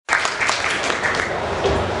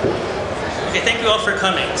thank you all for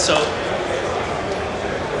coming. So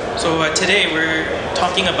today we're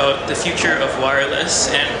talking about the future of wireless,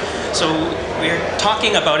 and so we're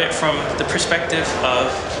talking about it from the perspective of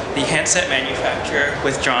the handset manufacturer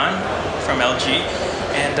with John from LG,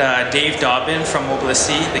 and Dave Dobbin from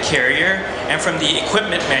Mobilicity, the carrier, and from the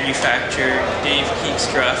equipment manufacturer, Dave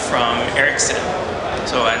Keegstra from Ericsson.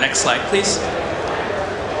 So next slide, please.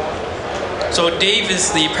 So Dave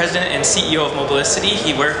is the president and CEO of Mobilicity.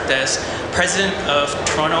 He worked as president of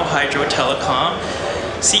Toronto Hydro Telecom,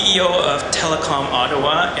 CEO of Telecom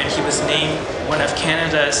Ottawa, and he was named one of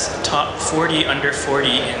Canada's top 40 under 40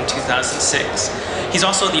 in 2006. He's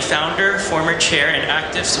also the founder, former chair, and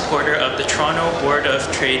active supporter of the Toronto Board of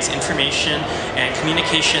Trade's Information and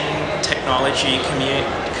Communication Technology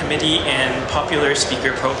Committee and Popular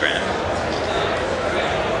Speaker Program.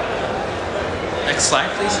 Next slide,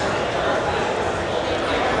 please.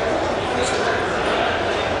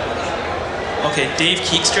 Okay, Dave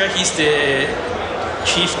Keegstra, he's the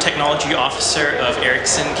Chief Technology Officer of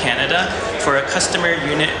Ericsson Canada for a customer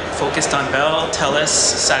unit focused on Bell, Telus,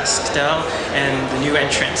 SaskTel, and the new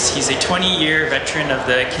entrants. He's a 20-year veteran of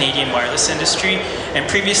the Canadian wireless industry, and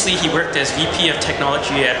previously he worked as VP of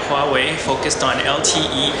Technology at Huawei, focused on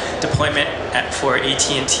LTE deployment for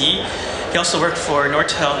AT&T. He also worked for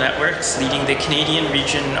Nortel Networks, leading the Canadian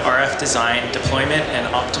region RF design, deployment, and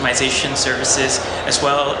optimization services, as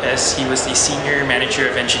well as he was the Senior Manager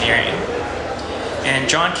of Engineering. And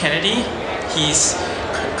John Kennedy, he's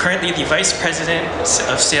currently the Vice President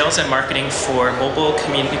of Sales and Marketing for Mobile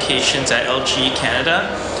Communications at LG Canada.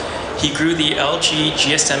 He grew the LG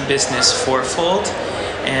GSM business fourfold,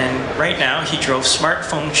 and right now he drove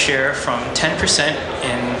smartphone share from 10%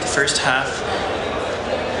 in the first half,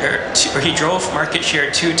 or he drove market share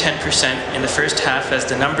to 10% in the first half as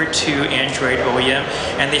the #2 Android OEM,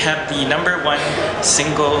 and they have the #1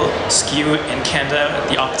 single SKU in Canada,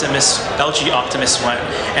 the LG Optimus One.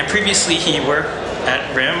 And previously he worked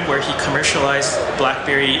at RIM, where he commercialized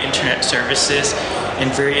BlackBerry Internet services in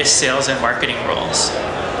various sales and marketing roles.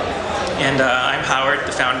 And I'm Howard,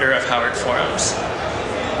 the founder of Howard Forums.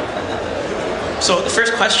 So the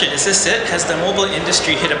first question, is this it? Has the mobile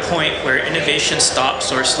industry hit a point where innovation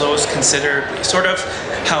stops or slows considerably, sort of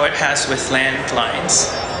how it has with landlines?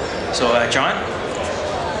 So John?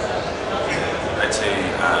 I'd say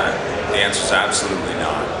the answer is absolutely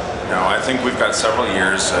not. No, I think we've got several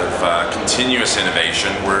years of continuous innovation.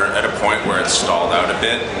 We're at a point where it's stalled out a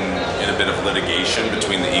bit and in a bit of litigation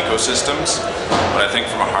between the ecosystems. But I think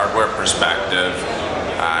from a hardware perspective,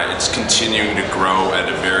 it's continuing to grow at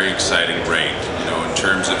a very exciting rate. You know, in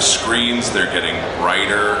terms of screens, they're getting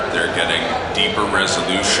brighter, they're getting deeper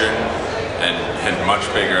resolution, and much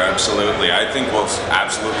bigger. Absolutely, I think we'll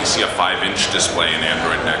absolutely see a 5-inch display in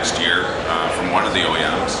Android next year from one of the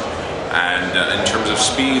OEMs. And in terms of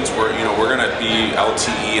speeds, we're going to be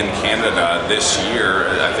LTE in Canada this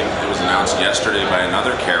year. I think it was announced yesterday by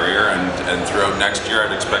another carrier, and throughout next year,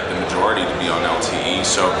 I'd expect the majority to be on LTE.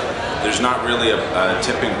 So there's not really a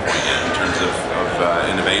tipping point yet in terms of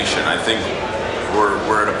innovation. I think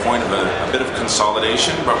we're at a point of a bit of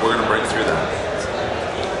consolidation, but we're going to break through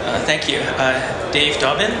that. Thank you. Dave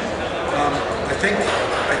Dobbin? I think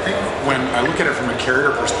when I look at it from a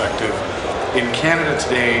carrier perspective, in Canada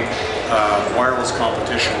today, wireless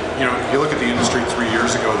competition, you know, if you look at the industry 3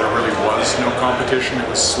 years ago, there really was no competition. It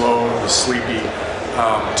was slow, it was sleepy.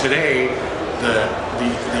 Today,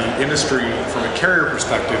 the industry from a carrier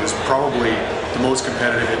perspective is probably the most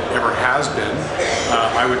competitive it ever has been.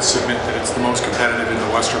 I would submit that it's the most competitive in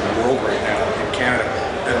the Western world right now in Canada.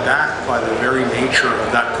 And that, by the very nature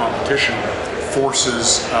of that competition,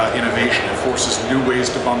 forces innovation. It forces new ways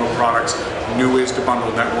to bundle products, new ways to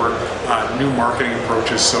bundle network, new marketing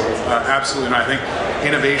approaches. So absolutely, and I think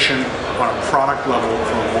innovation on a product level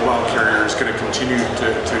from a mobile carrier is going to continue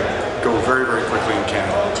to go very, very quickly in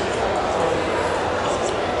Canada.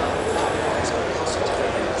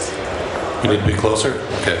 You need to be closer?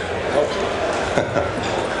 Okay.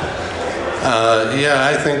 Yeah,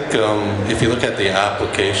 I think if you look at the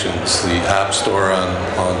applications, the App Store on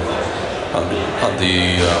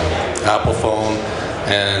the Apple phone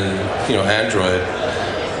and Android,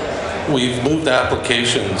 we've moved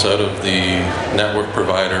applications out of the network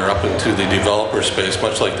provider up into the developer space,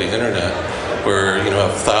 much like the internet, where you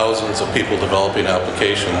have thousands of people developing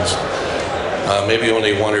applications. Maybe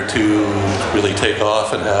only 1 or 2 really take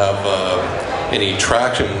off and have any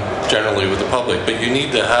traction generally with the public, but you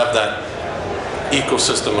need to have that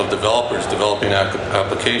ecosystem of developers developing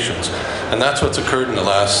applications, and that's what's occurred in the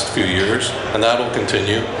last few years, and that will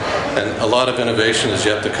continue. And a lot of innovation is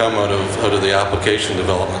yet to come out of the application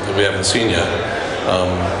development that we haven't seen yet.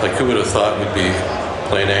 Like, who would have thought we'd be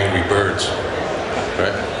playing Angry Birds,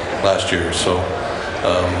 right, last year? So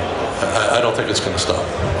I don't think it's going to stop.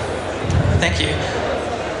 Thank you.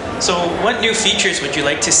 So what new features would you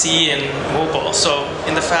like to see in mobile? So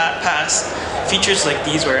in the past, features like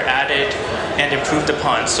these were added and improved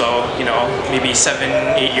upon. So, you know, maybe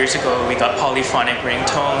 7-8 years ago, we got polyphonic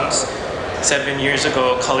ringtones. 7 years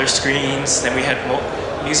ago, color screens. Then we had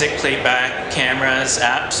music playback, cameras,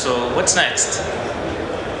 apps. So what's next?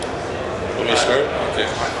 Let me start? Okay.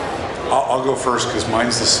 I'll go first because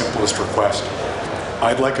mine's the simplest request.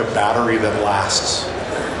 I'd like a battery that lasts.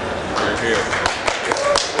 Right here.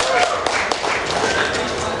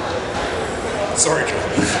 Sorry, John.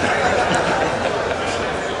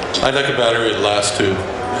 I'd like a battery that lasts too.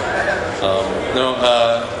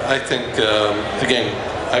 I think, again,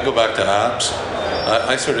 I go back to apps.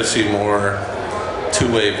 I sort of see more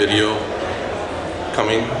two-way video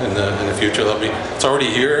coming in the future. It's already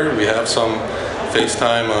here. We have some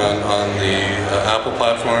FaceTime on the Apple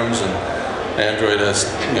platforms, and Android has,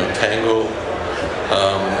 you know, Tango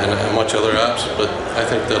and much other apps. But I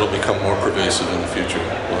think that'll become more pervasive in the future.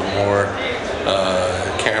 More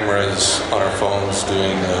cameras on our phones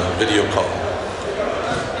doing video call.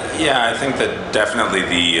 Yeah, I think that definitely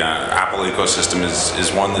the Apple ecosystem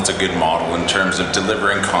is one that's a good model in terms of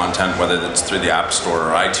delivering content, whether that's through the App Store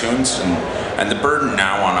or iTunes. And the burden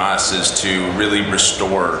now on us is to really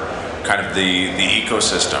restore kind of the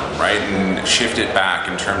ecosystem, right? And shift it back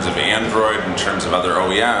in terms of Android, in terms of other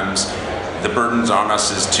OEMs. The burdens on us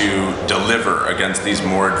is to deliver against these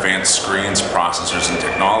more advanced screens, processors, and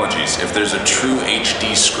technologies. If there's a true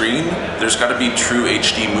HD screen, there's got to be true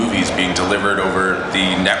HD movies being delivered over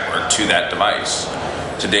the network to that device.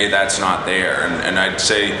 Today, that's not there. And I'd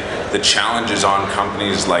say the challenge is on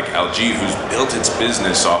companies like LG, who's built its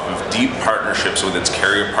business off of deep partnerships with its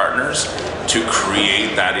carrier partners to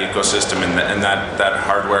create that ecosystem and that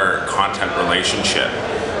hardware content relationship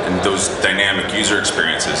and those dynamic user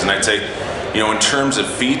experiences. And I'd say, you know, in terms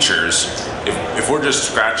of features, if we're just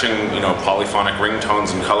scratching, you know, polyphonic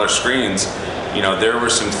ringtones and color screens, you know, there were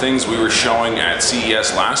some things we were showing at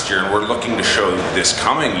CES last year, and we're looking to show this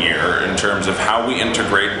coming year in terms of how we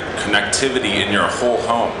integrate connectivity in your whole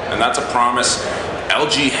home. And that's a promise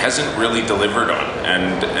LG hasn't really delivered on.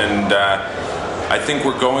 And I think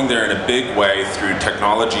we're going there in a big way through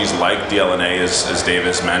technologies like DLNA, as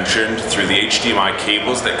Davis mentioned, through the HDMI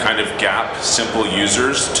cables that kind of gap simple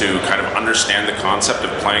users to kind of understand the concept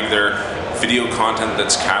of playing their video content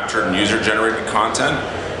that's captured and user-generated content.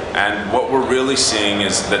 And what we're really seeing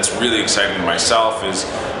is, that's really exciting to myself, is,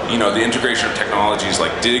 you know, the integration of technologies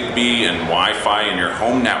like Zigbee and Wi-Fi in your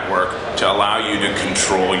home network to allow you to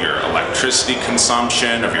control your electricity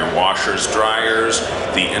consumption of your washers, dryers,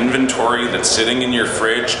 the inventory that's sitting in your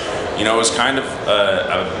fridge. You know, it was kind of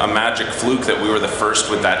a magic fluke that we were the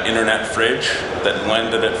first with that internet fridge that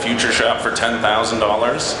landed at Future Shop for $10,000.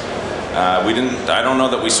 I don't know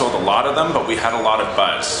that we sold a lot of them, but we had a lot of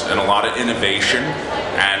buzz and a lot of innovation.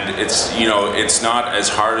 And it's, you know, it's not as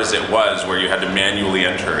hard as it was where you had to manually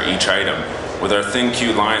enter each item. With our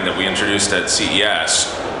ThinQ line that we introduced at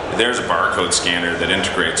CES, there's a barcode scanner that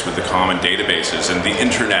integrates with the common databases, and the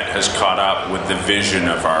internet has caught up with the vision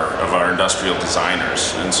of our industrial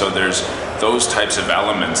designers. And so there's those types of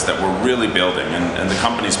elements that we're really building, and the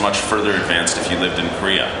company's much further advanced if you lived in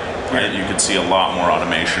Korea. Right? You could see a lot more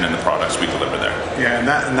automation in the products we deliver there. Yeah, and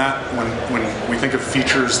that when we think of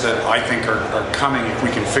features that I think are coming, if we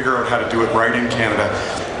can figure out how to do it right in Canada,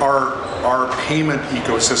 our payment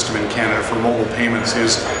ecosystem in Canada for mobile payments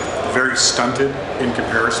is very stunted in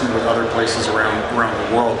comparison with other places around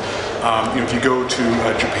the world. You know, if you go to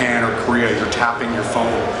Japan or Korea, you're tapping your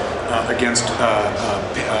phone against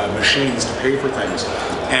machines to pay for things.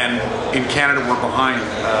 And in Canada, we're behind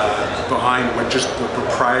with just the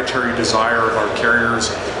proprietary desire of our carriers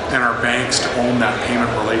and our banks to own that payment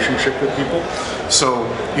relationship with people. So,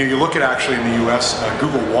 you know, you look at actually in the US,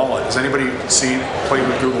 Google Wallet. Has anybody played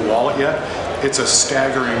with Google Wallet yet? It's a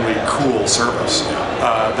staggeringly cool service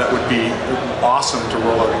that would be awesome to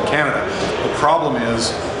roll out in Canada. The problem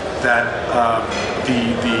is that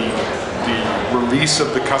the release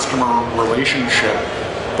of the customer relationship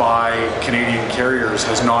by Canadian carriers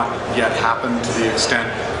has not yet happened to the extent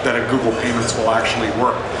that a Google Payments will actually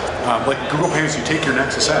work. Like Google Payments, you take your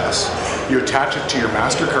Nexus S, you attach it to your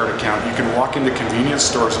MasterCard account, you can walk into convenience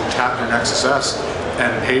stores and tap your Nexus S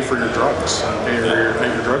and pay for your drugs,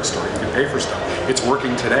 at your drugstore. You can pay for stuff. It's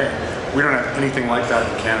working today. We don't have anything like that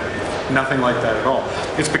in Canada. Nothing like that at all.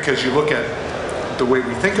 It's because you look at the way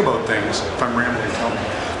we think about things. If I'm rambling, tell me.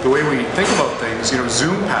 The way we think about things, you know,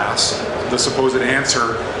 Zoom Pass the supposed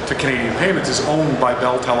answer to Canadian payments is owned by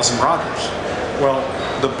Bell, Telus, and Rogers. Well,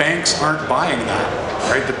 the banks aren't buying that,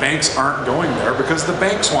 right? The banks aren't going there because the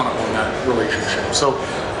banks want to own that relationship. So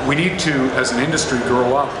we need to, as an industry,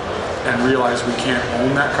 grow up and realize we can't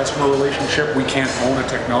own that customer relationship. We can't own a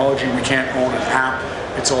technology. We can't own an app.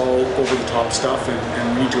 It's all over-the-top stuff,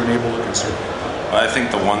 and we need to enable the consumer. I think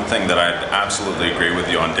the one thing that I'd absolutely agree with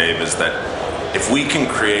you on, Dave, is that if we can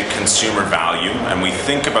create consumer value and we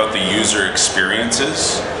think about the user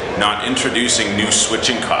experiences, not introducing new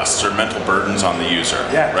switching costs or mental burdens on the user,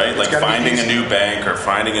 right? Like finding a new bank or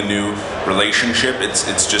finding a new relationship,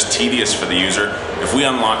 it's just tedious for the user. If we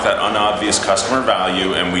unlock that unobvious customer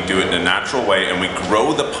value and we do it in a natural way and we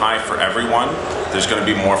grow the pie for everyone, there's going to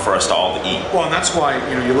be more for us to all to eat. Well, and that's why,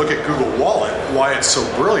 you know, you look at Google Wallet, why it's so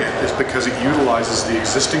brilliant is because it utilizes the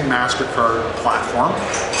existing MasterCard platform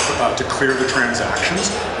to clear the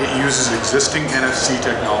transactions. It uses existing NFC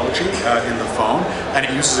technology in the phone, and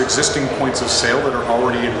it uses existing points of sale that are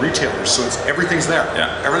already in retailers. So everything's there.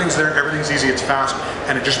 Yeah. Everything's there, everything's easy, it's fast,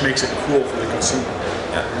 and it just makes it cool for the consumer.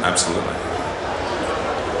 Yeah, absolutely.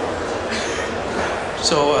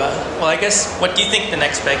 So, well, I guess, what do you think the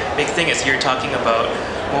next big thing is? You're talking about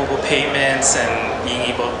mobile payments and being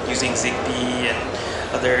able, using Zigbee and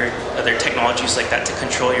other technologies like that to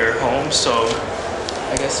control your home. So,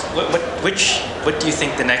 I guess, what do you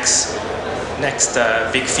think the next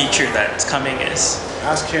big feature that's coming is?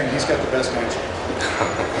 Ask him, he's got the best answer.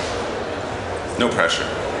 No pressure.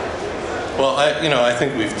 Well, I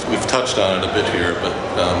think we've touched on it a bit here, but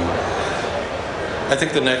I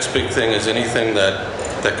think the next big thing is anything that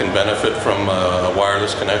can benefit from a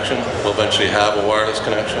wireless connection will eventually have a wireless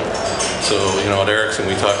connection. So, you know, at Ericsson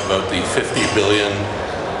we talked about the 50 billion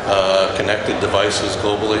connected devices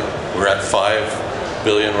globally. We're at 5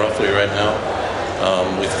 billion roughly right now.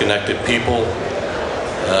 We've connected people.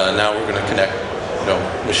 Now we're going to connect, you know,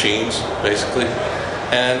 machines, basically.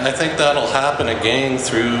 And I think that'll happen again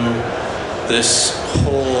through this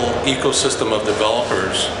whole ecosystem of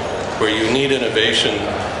developers where you need innovation.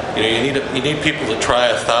 You know, you need people to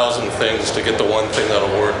try 1,000 things to get the one thing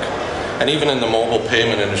that'll work. And even in the mobile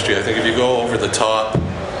payment industry, I think if you go over the top,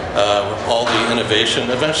 all the innovation,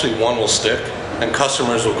 eventually one will stick, and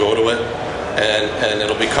customers will go to it, and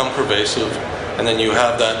it'll become pervasive. And then you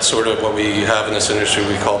have that sort of what we have in this industry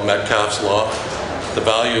we call Metcalfe's law. The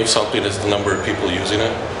value of something is the number of people using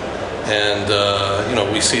it. And you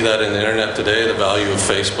know, we see that in the internet today. The value of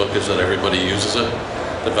Facebook is that everybody uses it.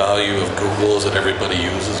 The value of Google is that everybody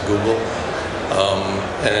uses Google.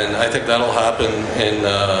 And I think that'll happen in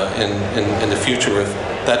the future with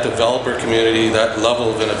that developer community, that level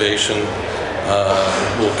of innovation.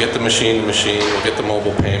 We'll get the machine to machine, we'll get the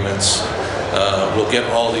mobile payments, we'll get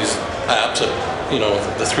all these apps that, you know,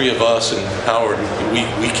 the three of us and Howard,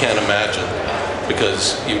 we can't imagine,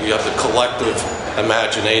 because you have the collective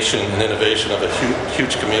imagination and innovation of a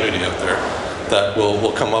huge community out there that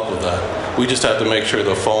will come up with that. We just have to make sure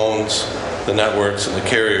the phones, the networks, and the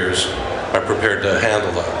carriers are prepared to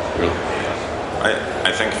handle that, really.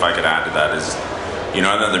 I think if I could add to that is, you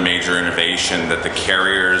know, another major innovation that the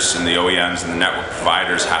carriers and the OEMs and the network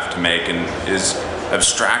providers have to make is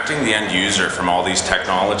abstracting the end user from all these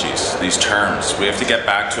technologies, these terms. We have to get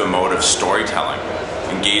back to a mode of storytelling,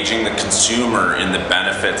 engaging the consumer in the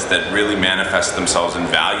benefits that really manifest themselves in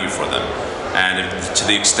value for them. And to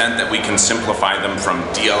the extent that we can simplify them from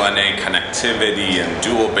DLNA connectivity and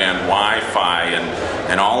dual band Wi-Fi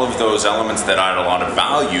and all of those elements that add a lot of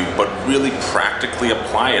value, but really practically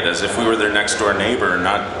apply it as if we were their next door neighbor,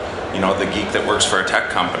 not, you know, the geek that works for a tech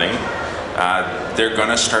company, they're going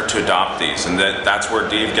to start to adopt these. And that's where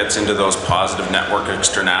Dave gets into those positive network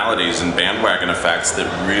externalities and bandwagon effects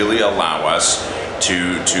that really allow us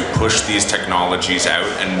to push these technologies out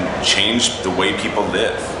and change the way people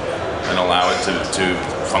live, and allow it to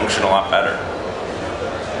function a lot better.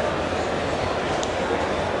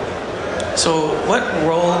 So what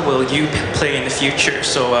role will you play in the future?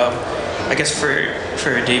 So I guess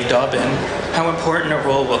for Dave Dobbin, how important a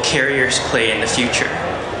role will carriers play in the future?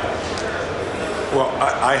 Well,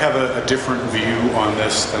 I have a different view on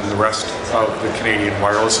this than the rest of the Canadian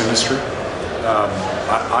wireless industry.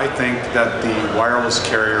 I think that the wireless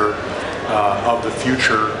carrier of the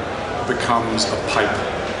future becomes a pipe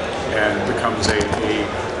and becomes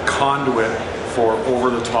a conduit for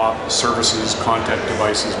over-the-top services, content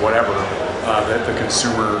devices, whatever, that the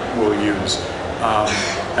consumer will use.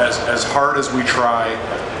 As hard as we try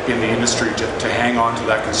in the industry to hang on to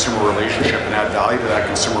that consumer relationship and add value to that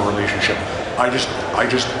consumer relationship,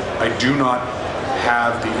 I do not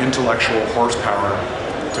have the intellectual horsepower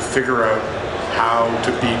to figure out how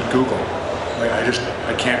to beat Google.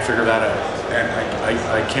 I can't figure that out, and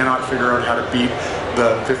I cannot figure out how to beat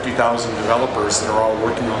the 50,000 developers that are all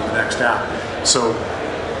working on the next app. So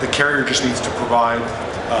the carrier just needs to provide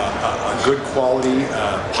a good quality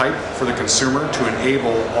pipe for the consumer to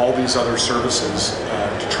enable all these other services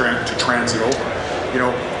to transit over. You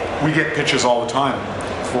know, we get pitches all the time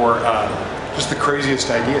for just the craziest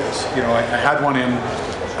ideas. You know, I had one in.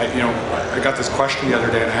 I got this question the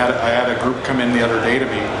other day, and I had a group come in the other day to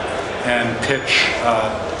me and pitch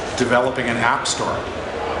developing an app store.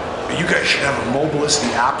 You guys should have a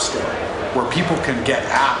Mobilicity app store where people can get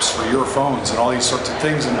apps for your phones and all these sorts of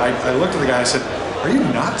things. And I looked at the guy and I said, are you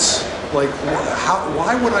nuts? Like,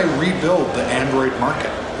 why would I rebuild the Android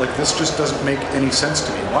market? Like, this just doesn't make any sense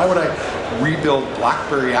to me. Why would I rebuild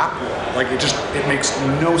BlackBerry app world? Like, it makes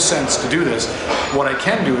no sense to do this. What I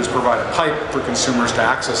can do is provide a pipe for consumers to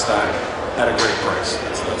access that at a great price.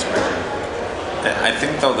 That's what I do. I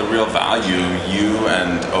think, though, the real value you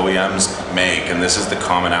and OEMs make, and this is the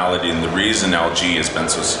commonality and the reason LG has been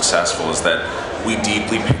so successful, is that we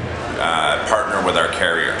deeply partner with our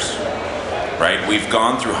carriers. Right? We've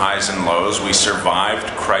gone through highs and lows. We survived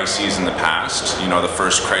crises in the past. You know, the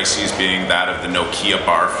first crises being that of the Nokia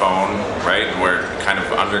bar phone, right? Where it kind of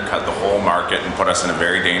undercut the whole market and put us in a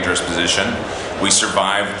very dangerous position. We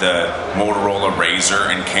survived the Motorola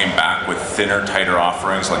Razr and came back with thinner, tighter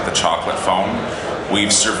offerings like the chocolate phone.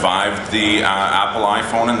 We've survived the Apple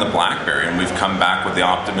iPhone and the BlackBerry, and we've come back with the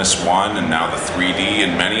Optimus One and now the 3D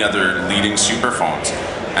and many other leading super phones.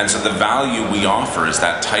 And so the value we offer is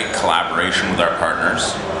that tight collaboration with our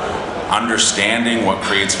partners, understanding what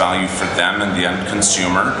creates value for them and the end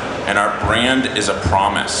consumer, and our brand is a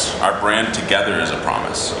promise. Our brand together is a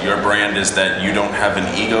promise. Your brand is that you don't have an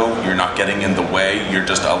ego, you're not getting in the way, you're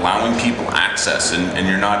just allowing people access, and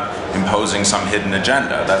you're not imposing some hidden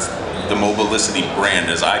agenda. That's the Mobilicity brand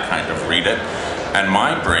as I kind of read it. And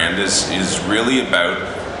my brand is really about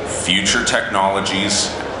future technologies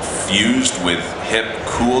fused with hip,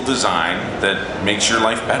 cool design that makes your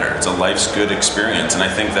life better. It's a life's good experience, and I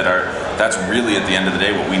think that that's really, at the end of the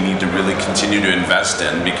day, what we need to really continue to invest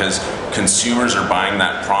in, because consumers are buying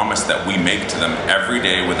that promise that we make to them every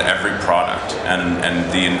day with every product,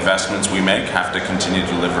 and the investments we make have to continue to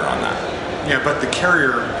deliver on that. Yeah, but the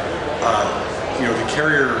carrier, the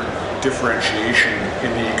carrier differentiation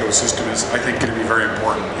in the ecosystem is, I think, going to be very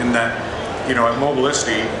important. In that, at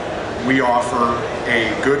Mobilicity, we offer a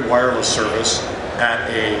good wireless service at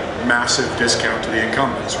a massive discount to the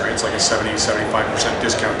incumbents, right? It's like a 70-75%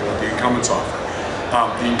 discount to what the incumbents offer.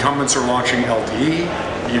 The incumbents are launching LTE.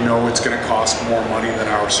 It's going to cost more money than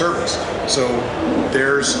our service. So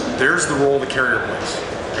there's the role the carrier plays,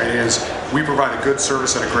 right? Is we provide a good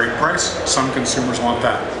service at a great price. Some consumers want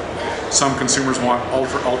that. Some consumers want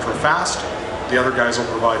ultra fast. The other guys will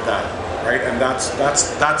provide that, right? And that's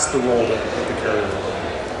the role that the carrier plays.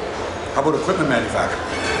 How about equipment manufacturing?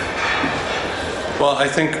 Well, I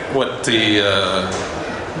think what the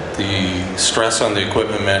stress on the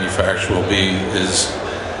equipment manufacturer will be is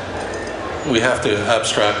we have to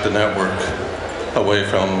abstract the network away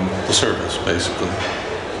from the service, basically,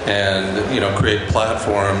 and create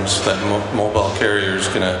platforms that mobile carriers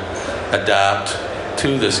can adapt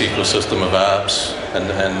to this ecosystem of apps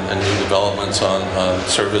and new developments on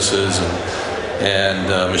services and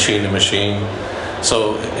machine to machine.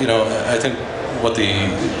 So, I think what the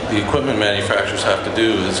equipment manufacturers have to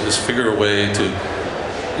do is figure a way to,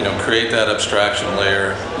 create that abstraction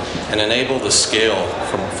layer and enable the scale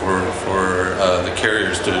for the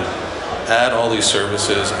carriers to add all these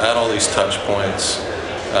services, add all these touch points,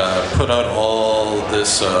 put out all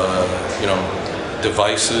this,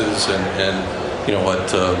 devices and what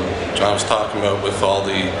John was talking about with all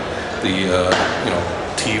the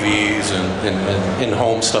TVs and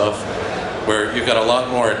in-home stuff, where you've got a lot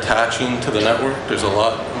more attaching to the network. There's a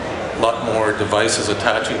lot more devices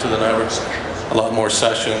attaching to the network, a lot more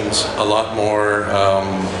sessions, a lot more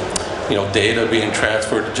data being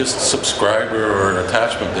transferred, just subscriber or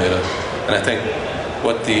attachment data. And I think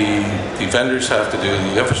what the vendors have to do,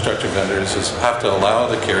 the infrastructure vendors, is have to allow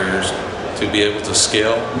the carriers to be able to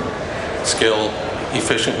scale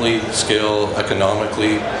efficiently, scale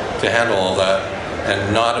economically, to handle all that,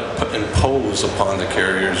 and not impose upon the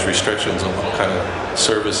carriers restrictions on what kind of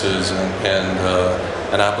services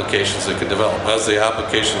and applications they can develop. As the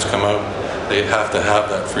applications come out, they have to have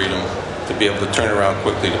that freedom to be able to turn around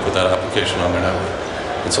quickly to put that application on their network.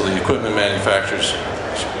 And so the equipment manufacturers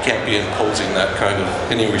can't be imposing that kind of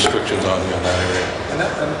any restrictions on you in that area.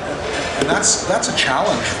 And that's a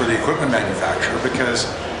challenge for the equipment manufacturer, because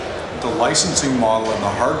the licensing model and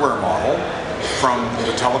the hardware model from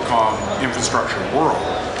the telecom infrastructure world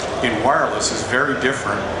in wireless is very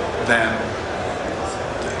different than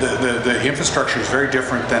the infrastructure is very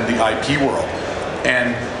different than the IP world.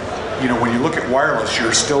 And you know, when you look at wireless,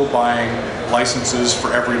 you're still buying licenses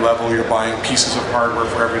for every level, you're buying pieces of hardware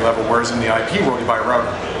for every level, whereas in the IP world, you buy a router.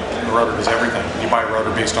 And the router does everything. You buy a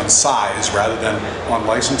router based on size rather than on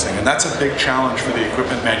licensing. And that's a big challenge for the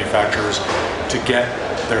equipment manufacturers to get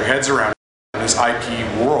their heads around this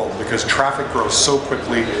IP world, because traffic grows so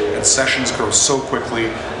quickly and sessions grow so quickly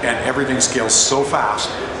and everything scales so fast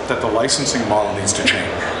that the licensing model needs to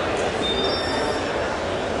change.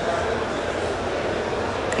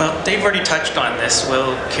 Well, Dave already touched on this.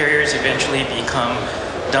 Will carriers eventually become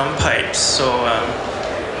dumb pipes? So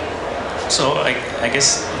I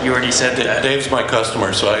guess you already said that. Dave's my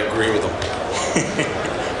customer, so I agree with him.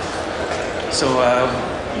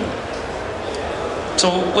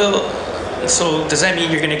 So does that mean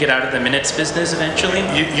you're going to get out of the minutes business eventually?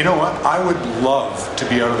 You know what? I would love to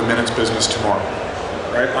be out of the minutes business tomorrow.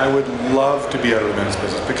 Right? I would love to be out of the minutes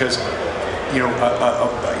business because, you know,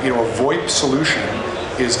 a VoIP solution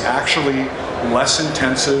is actually less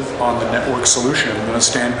intensive on the network solution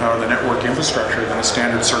than the network infrastructure than a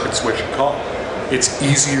standard circuit switch and call. It's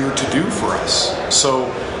easier to do for us.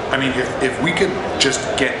 So, I mean, if we could just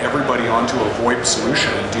get everybody onto a VoIP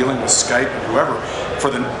solution and dealing with Skype and whoever,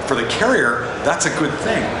 for the carrier, that's a good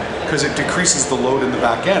thing because it decreases the load in the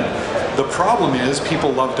back end. The problem is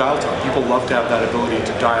people love dial tone. People love to have that ability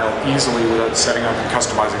to dial easily without setting up and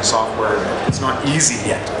customizing software. It's not easy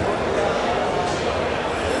yet.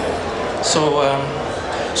 So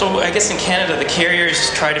I guess in Canada, the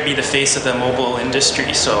carriers try to be the face of the mobile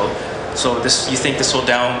industry. So you think this will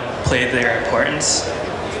downplay their importance?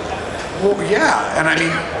 Well, yeah, and I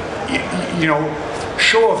mean, you know,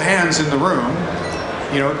 show of hands in the room.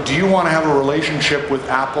 You know, do you want to have a relationship with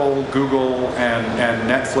Apple, Google, and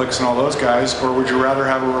Netflix and all those guys, or would you rather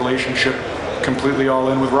have a relationship completely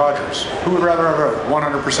all in with Rogers? Who would rather have a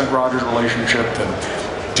 100% Rogers relationship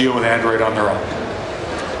than deal with Android on their own?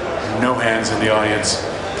 No hands in the audience.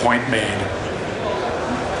 Point made.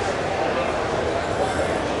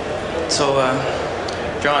 So,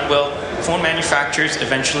 John, will phone manufacturers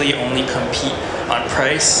eventually only compete on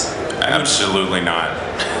price? Absolutely not.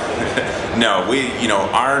 No,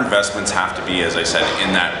 our investments have to be, as I said,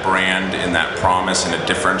 in that brand, in that promise, in a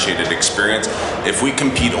differentiated experience. If we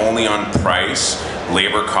compete only on price,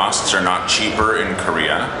 labor costs are not cheaper in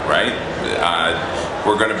Korea, right?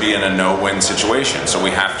 We're going to be in a no-win situation. So we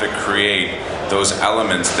have to create those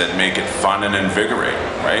elements that make it fun and invigorating,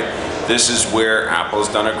 right? This is where Apple's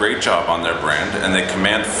done a great job on their brand, and they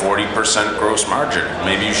command 40% gross margin.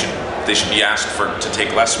 Maybe they should be asked to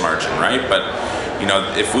take less margin, right? But you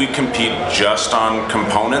know, if we compete just on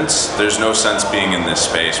components, there's no sense being in this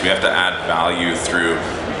space. We have to add value through,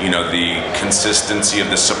 you know, the consistency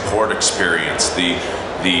of the support experience, the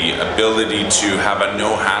ability to have a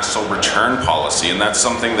no-hassle return policy, and that's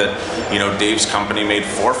something that, you know, Dave's company made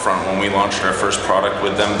forefront when we launched our first product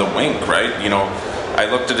with them, the Wink, right? You know, I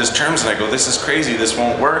looked at his terms and I go, this is crazy, this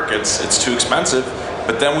won't work, it's too expensive.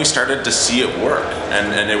 But then we started to see it work,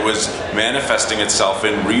 and it was manifesting itself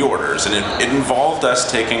in reorders, and it involved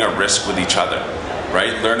us taking a risk with each other,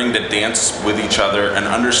 right? Learning to dance with each other and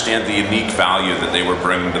understand the unique value that they were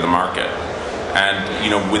bringing to the market. And you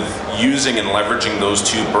know, with using and leveraging those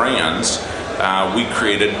two brands, we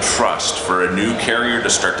created trust for a new carrier to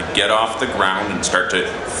start to get off the ground and start to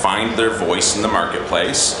find their voice in the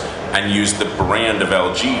marketplace, and use the brand of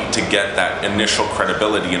LG to get that initial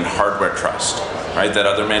credibility and hardware trust, right, that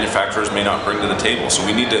other manufacturers may not bring to the table. So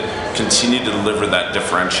we need to continue to deliver that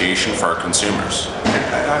differentiation for our consumers.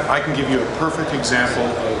 I can give you a perfect example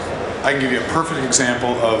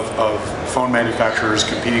of phone manufacturers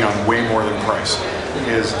competing on way more than price.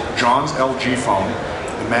 Is John's LG phone,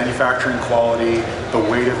 the manufacturing quality, the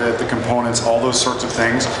weight of it, the components, all those sorts of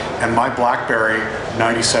things, and my BlackBerry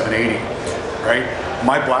 9780, right?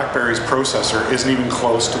 My BlackBerry's processor isn't even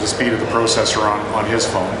close to the speed of the processor on his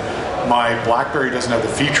phone. My BlackBerry doesn't have the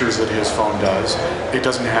features that his phone does. It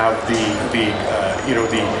doesn't have the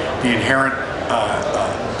inherent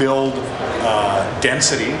build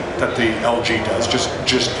density that the LG does.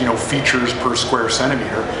 Just you know, features per square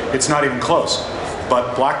centimeter. It's not even close.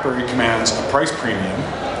 But BlackBerry commands a price premium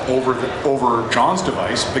over John's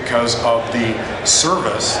device because of the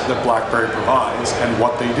service that BlackBerry provides and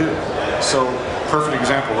what they do. So, perfect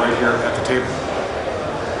example right here at the table.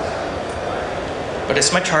 But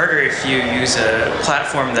it's much harder if you use a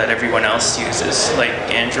platform that everyone else uses, like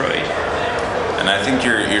Android. And I think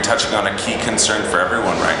you're touching on a key concern for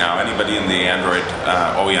everyone right now. Anybody in the Android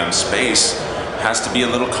OEM space has to be a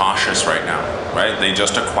little cautious right now, right? They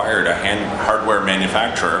just acquired a hardware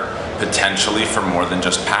manufacturer, potentially for more than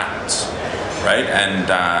just patents, right?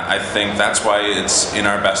 And I think that's why it's in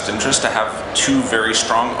our best interest to have two very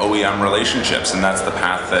strong OEM relationships, and that's the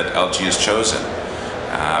path that LG has chosen.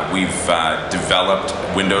 We've developed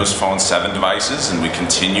Windows Phone 7 devices, and we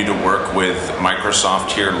continue to work with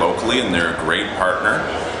Microsoft here locally, and they're a great partner.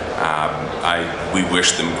 We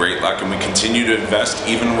wish them great luck, and we continue to invest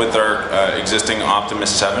even with our existing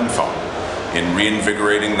Optimus 7 phone in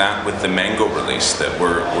reinvigorating that with the Mango release that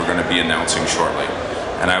we're going to be announcing shortly.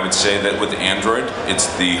 And I would say that with Android, it's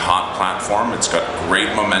the hot platform. It's got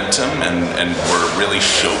great momentum, and we're really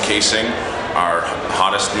showcasing our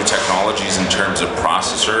hottest new technologies in terms of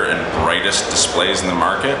processor and brightest displays in the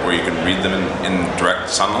market, where you can read them in direct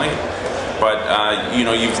sunlight. But you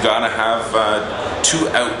know, you've got to have two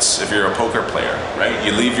outs if you're a poker player, right?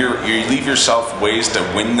 You leave yourself ways to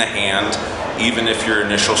win the hand, even if your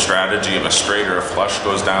initial strategy of a straight or a flush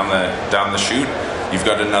goes down the chute. You've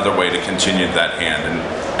got another way to continue that hand,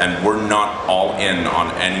 and we're not all in on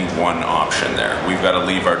any one option there. We've got to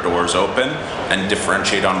leave our doors open and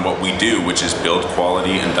differentiate on what we do, which is build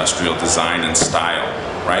quality, industrial design, and style,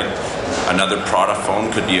 right? Another Prada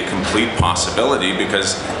phone could be a complete possibility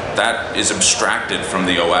because that is abstracted from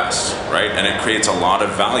the OS, right? And it creates a lot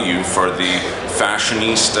of value for the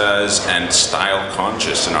fashionistas and style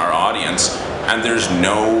conscious in our audience. And there's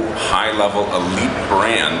no high-level elite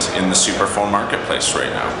brand in the superphone marketplace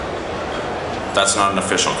right now. That's not an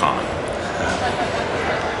official comment.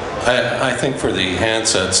 I think for the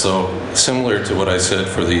handsets, though, similar to what I said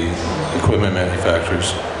for the equipment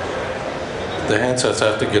manufacturers, the handsets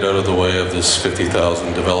have to get out of the way of this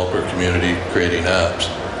 50,000 developer community creating apps.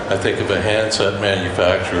 I think if a handset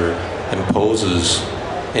manufacturer imposes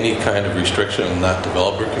any kind of restriction on that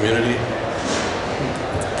developer community,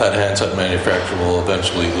 that handset manufacturer will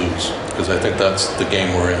eventually lose, because I think that's the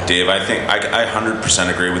game we're in. Dave, I think I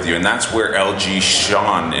 100% agree with you, and that's where LG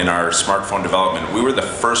shone in our smartphone development. We were the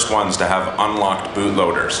first ones to have unlocked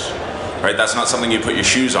bootloaders, right? That's not something you put your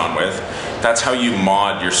shoes on with. That's how you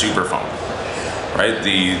mod your superphone, right?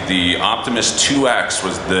 The Optimus 2X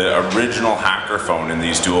was the original hacker phone in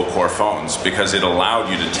these dual-core phones because it allowed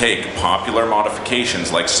you to take popular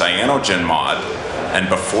modifications like Cyanogen mod, and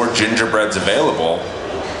before Gingerbread's available,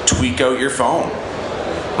 tweak out your phone,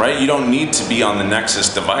 right? You don't need to be on the Nexus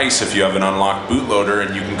device if you have an unlocked bootloader,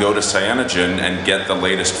 and you can go to Cyanogen and get the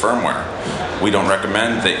latest firmware. We don't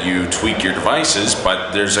recommend that you tweak your devices,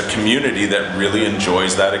 but there's a community that really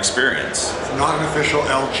enjoys that experience. It's not an official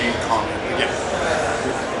LG comment, again.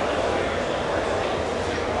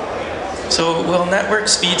 So will network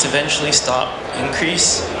speeds eventually stop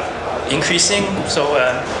increasing? So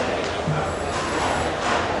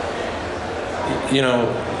You know,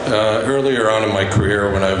 earlier on in my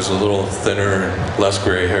career, when I was a little thinner and less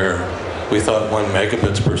gray hair, we thought 1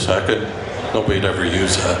 megabits per second, nobody'd ever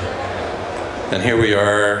use that. And here we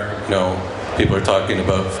are, you know, people are talking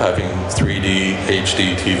about having 3D,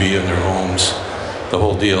 HD TV in their homes, the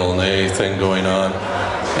whole DLNA thing going on.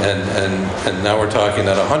 And now we're talking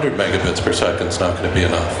that 100 megabits per second is not going to be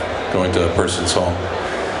enough going to a person's home.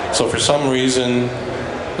 So for some reason,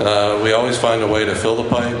 we always find a way to fill the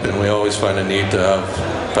pipe, and we always find a need to have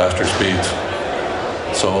faster speeds.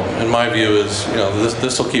 So in my view is, you know,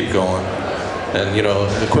 this will keep going. And, you know,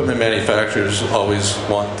 equipment manufacturers always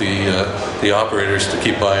want the operators to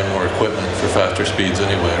keep buying more equipment for faster speeds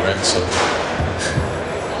anyway, right? So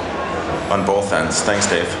On both ends. Thanks,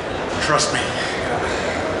 Dave. Trust me.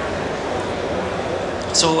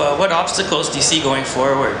 So what obstacles do you see going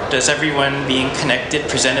forward? Does everyone being connected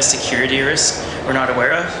present a security risk we're not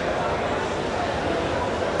aware of?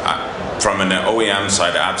 From an OEM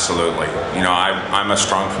side, absolutely. You know, I'm a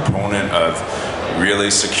strong proponent of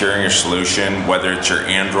really securing your solution, whether it's your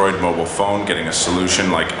Android mobile phone, getting a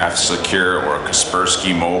solution like F-Secure or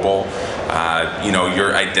Kaspersky Mobile. You know,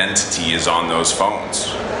 your identity is on those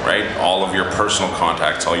phones, right? All of your personal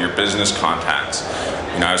contacts, all your business contacts.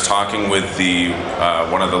 You know, I was talking with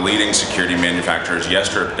one of the leading security manufacturers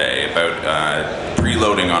yesterday about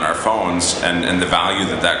preloading on our phones and the value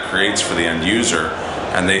that creates for the end user.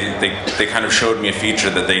 And they kind of showed me a feature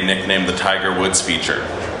that they nicknamed the Tiger Woods feature,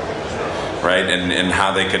 right? And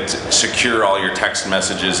how they could secure all your text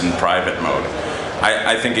messages in private mode.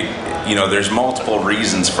 I think, you know, there's multiple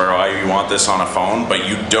reasons for why you want this on a phone, but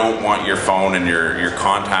you don't want your phone and your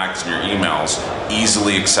contacts and your emails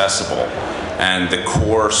easily accessible. And the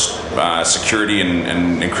core security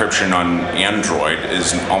and encryption on Android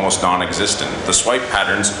is almost non-existent. The swipe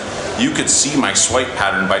patterns, you could see my swipe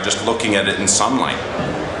pattern by just looking at it in sunlight,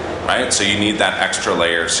 right? So you need that extra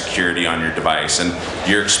layer of security on your device, and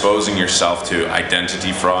you're exposing yourself to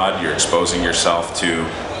identity fraud, you're exposing yourself to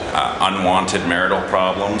unwanted marital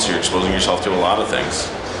problems, you're exposing yourself to a lot of things.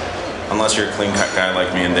 Unless you're a clean-cut guy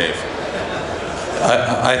like me and Dave.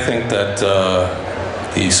 I think that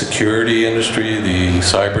the security industry, the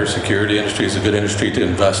cyber security industry is a good industry to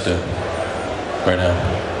invest in right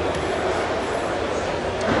now.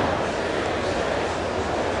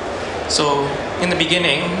 So in the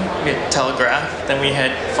beginning, we had telegraph, then we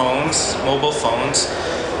had phones, mobile phones.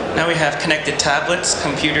 Now we have connected tablets,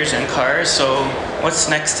 computers, and cars. So what's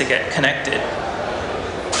next to get connected?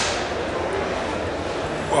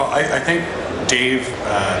 Well, I think Dave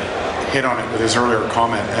hit on it with his earlier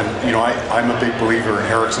comment, and you know, I'm a big believer in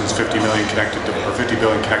Ericsson's 50 billion connected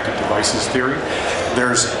devices theory.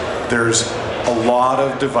 There's a lot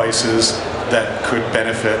of devices that could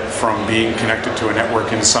benefit from being connected to a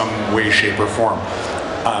network in some way, shape, or form.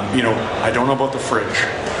 You know, I don't know about the fridge,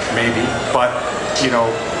 maybe, but you know,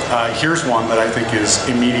 here's one that I think is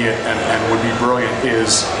immediate and would be brilliant: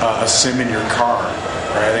 is a SIM in your car.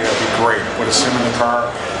 Right? I think that'd be great. Put a SIM in the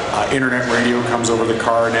car. Internet radio comes over the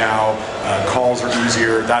car now. Calls are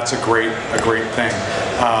easier. That's a great thing.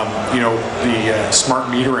 You know, the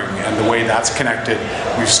smart metering and the way that's connected.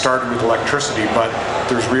 We've started with electricity, but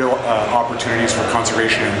there's real opportunities for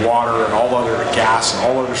conservation in water and all other gas and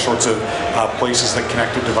all other sorts of places that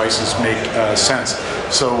connected devices make sense.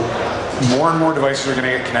 So more and more devices are going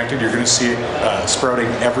to get connected. You're going to see it sprouting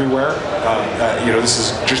everywhere. You know, this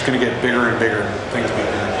is just going to get bigger and bigger. Things get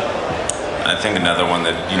bigger. I think another one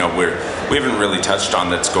that, you know, we haven't really touched on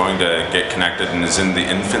that's going to get connected and is in the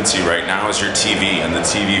infancy right now is your TV and the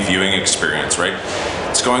TV viewing experience, right?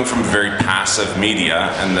 It's going from very passive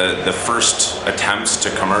media, and the first attempts to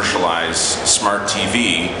commercialize smart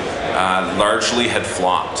TV largely had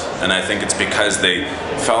flopped. And I think it's because they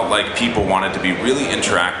felt like people wanted to be really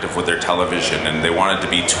interactive with their television, and they wanted to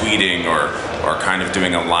be tweeting or kind of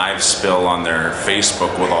doing a live spill on their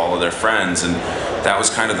Facebook with all of their friends, and that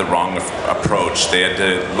was kind of the wrong approach. They had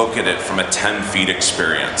to look at it from a 10-feet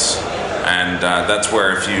experience. And that's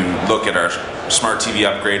where, if you look at our smart TV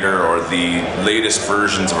upgrader or the latest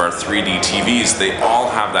versions of our 3D TVs, they all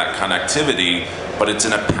have that connectivity, but it's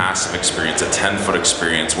in a passive experience, a 10-foot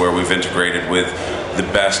experience where we've integrated with the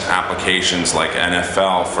best applications like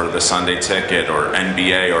NFL for the Sunday Ticket or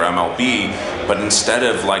NBA or MLB, but instead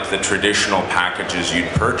of like the traditional packages you'd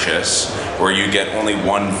purchase where you get only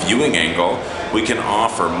one viewing angle, we can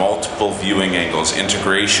offer multiple viewing angles,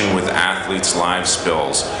 integration with athletes' live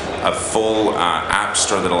spills, a full app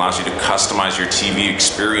store that allows you to customize your TV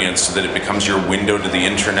experience so that it becomes your window to the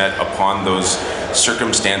internet upon those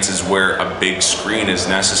circumstances where a big screen is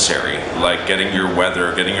necessary, like getting your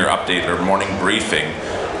weather, getting your update or morning briefing,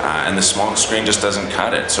 and the small screen just doesn't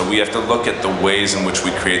cut it. So we have to look at the ways in which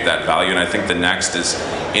we create that value, and I think the next is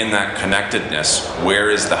in that connectedness, where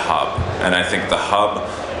is the hub? And I think the hub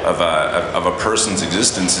of a person's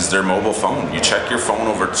existence is their mobile phone. You check your phone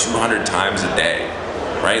over 200 times a day,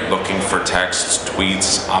 right? Looking for texts,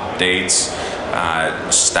 tweets, updates,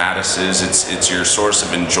 statuses. It's your source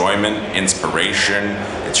of enjoyment, inspiration.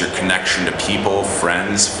 It's your connection to people,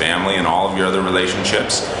 friends, family, and all of your other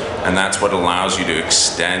relationships. And that's what allows you to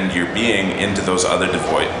extend your being into those other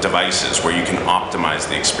devices where you can optimize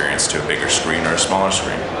the experience to a bigger screen or a smaller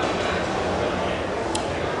screen.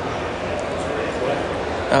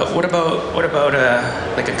 What about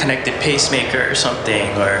like a connected pacemaker or something,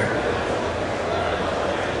 or?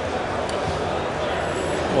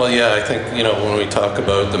 Well, yeah, I think, you know, when we talk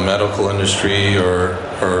about the medical industry or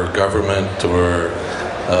government or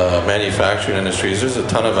manufacturing industries, there's a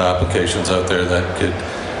ton of applications out there that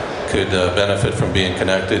could benefit from being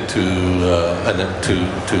connected to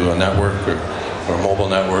a network or a mobile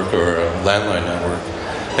network or a landline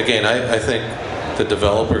network. Again, I think the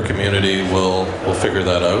developer community will figure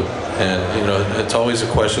that out, and you know, it's always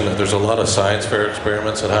a question that there's a lot of science fair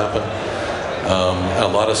experiments that happen. A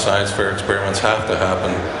lot of science fair experiments have to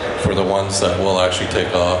happen for the ones that will actually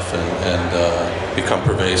take off and become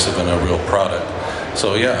pervasive in a real product.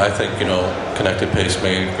 So yeah, I think, you know, connected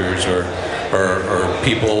pacemakers or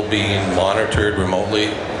people being monitored remotely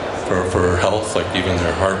for health, like even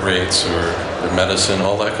their heart rates or their medicine,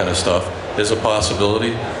 all that kind of stuff is a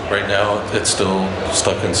possibility. Right now it's still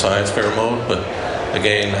stuck in science fair mode, but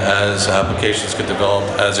again, as applications get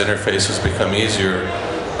developed, as interfaces become easier,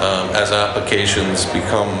 as applications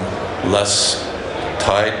become less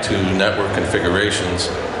tied to network configurations,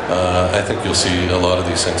 I think you'll see a lot of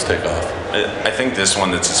these things take off. I think this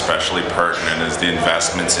one that's especially pertinent is the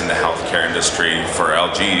investments in the healthcare industry for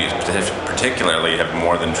LG particularly have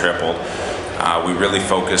more than tripled. We really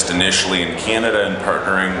focused initially in Canada in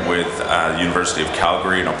partnering with the University of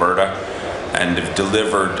Calgary in Alberta, and have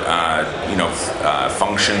delivered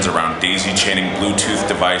functions around daisy chaining Bluetooth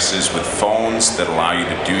devices with phones that allow you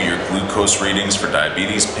to do your glucose readings for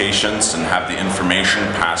diabetes patients and have the information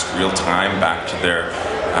passed real time back to their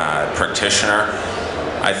practitioner.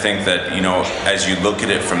 I think that, as you look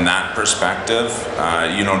at it from that perspective,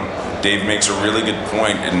 Dave makes a really good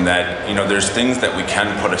point in that, there's things that we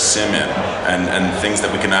can put a SIM in and things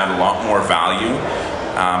that we can add a lot more value.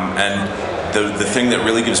 The thing that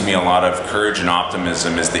really gives me a lot of courage and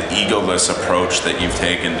optimism is the egoless approach that you've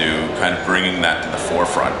taken to kind of bringing that to the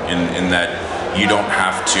forefront in that you don't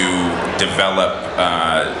have to develop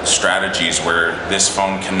strategies where this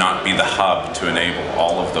phone cannot be the hub to enable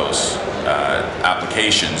all of those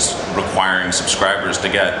applications requiring subscribers to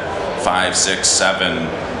get 5, 6,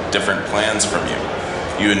 7 different plans from you.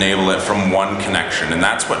 You enable it from one connection, and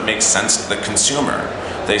that's what makes sense to the consumer.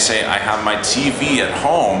 They say, I have my TV at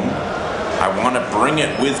home, I want to bring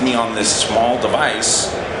it with me on this small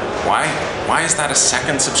device. Why is that a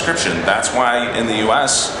second subscription? That's why in the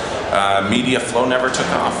US, Media Flow never took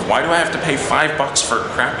off. Why do I have to pay $5 for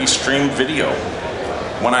crappy streamed video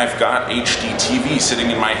when I've got HD TV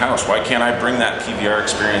sitting in my house? Why can't I bring that PVR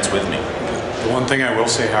experience with me? The one thing I will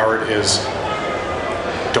say, Howard, is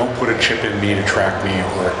don't put a chip in me to track me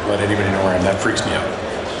or let anybody know where I am. That freaks me out.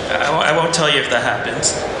 I won't tell you if that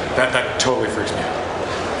happens. That totally freaks me out.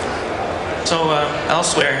 So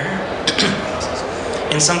elsewhere,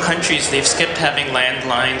 in some countries, they've skipped having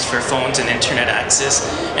landlines for phones and internet access,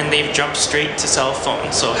 and they've jumped straight to cell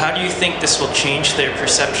phones. So how do you think this will change their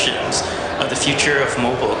perceptions of the future of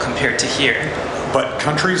mobile compared to here? But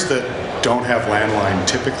countries that don't have landline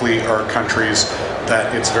typically are countries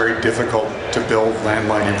that it's very difficult to build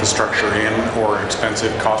landline infrastructure in, or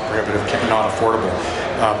expensive, cost prohibitive, not affordable.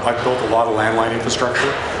 I've built a lot of landline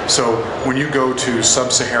infrastructure. So when you go to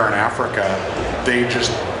sub-Saharan Africa, they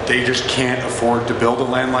just can't afford to build a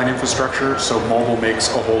landline infrastructure, so mobile makes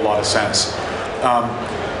a whole lot of sense.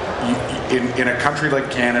 In a country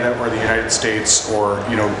like Canada or the United States or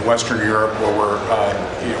Western Europe, where we're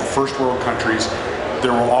first world countries,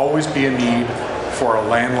 there will always be a need for a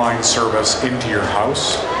landline service into your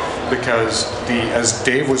house, because as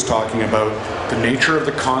Dave was talking about, the nature of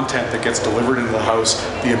the content that gets delivered into the house,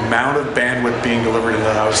 the amount of bandwidth being delivered into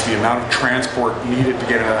the house, the amount of transport needed to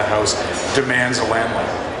get into the house demands a landline,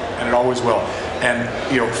 and it always will. And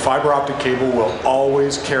fiber optic cable will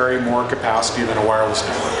always carry more capacity than a wireless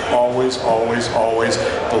network. Always, always, always.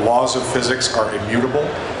 The laws of physics are immutable.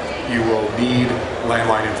 You will need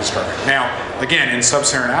landline infrastructure. Now, again, in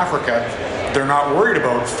sub-Saharan Africa, they're not worried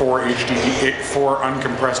about four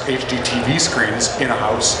uncompressed HD TV screens in a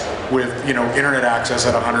house with internet access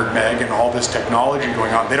at 100 meg and all this technology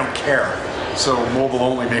going on. They don't care. So mobile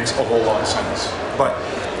only makes a whole lot of sense. But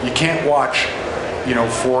you can't watch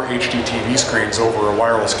 4 HD TV screens over a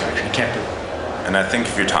wireless connection. You can't do it. And I think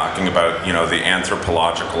if you're talking about the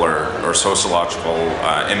anthropological or sociological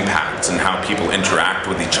impacts and how people interact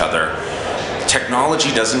with each other,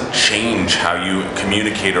 technology doesn't change how you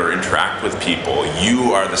communicate or interact with people.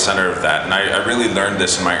 You are the center of that. And I really learned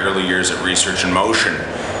this in my early years at Research in Motion.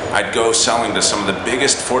 I'd go selling to some of the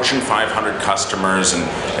biggest Fortune 500 customers, and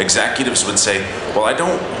executives would say, well, I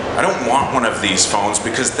don't want one of these phones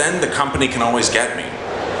because then the company can always get me.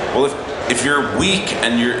 Well, if you're weak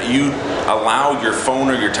and you allow your phone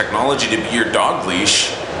or your technology to be your dog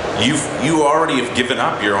leash, you already have given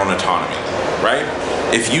up your own autonomy, right?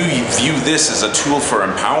 If you view this as a tool for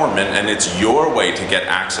empowerment and it's your way to get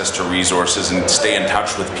access to resources and stay in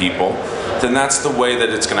touch with people, then that's the way that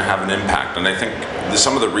it's going to have an impact. And I think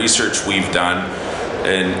some of the research we've done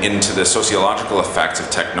into the sociological effects of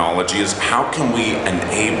technology is how can we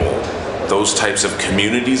enable those types of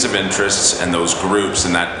communities of interests and those groups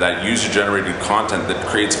and that user-generated content that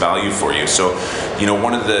creates value for you. So,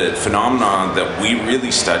 one of the phenomena that we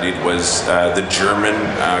really studied was the German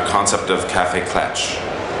concept of Café Klatsch,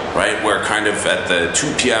 right? Where kind of at the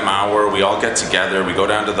 2 p.m. hour, we all get together, we go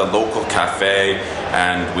down to the local cafe,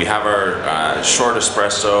 and we have our short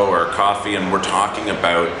espresso or coffee, and we're talking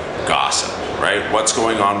about gossip, right? What's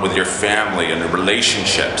going on with your family and the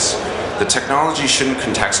relationships. The technology shouldn't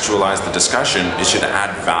contextualize the discussion, it should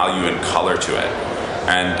add value and color to it.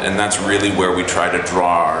 And that's really where we try to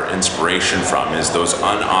draw our inspiration from, is those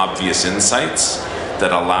unobvious insights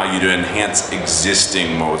that allow you to enhance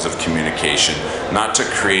existing modes of communication, not to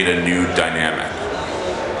create a new dynamic.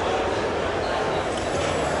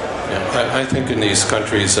 Yeah, I think in these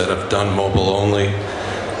countries that have done mobile only,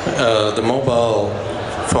 the mobile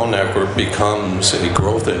phone network becomes a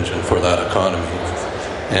growth engine for that economy.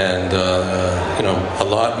 And, a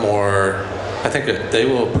lot more, I think that they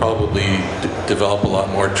will probably develop a lot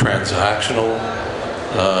more transactional,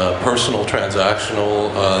 personal transactional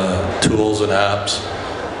tools and apps,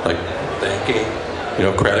 like banking,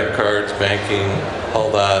 credit cards, banking, all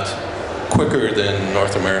that, quicker than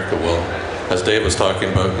North America will. As Dave was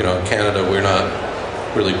talking about, in Canada, we're not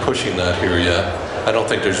really pushing that here yet. I don't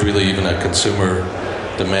think there's really even a consumer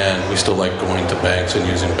demand. We still like going to banks and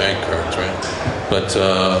using bank cards, right? But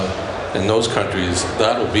in those countries,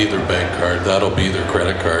 that'll be their bank card, that'll be their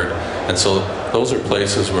credit card. And so those are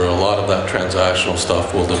places where a lot of that transactional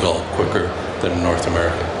stuff will develop quicker than in North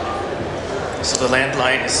America. So the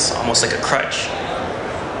landline is almost like a crutch.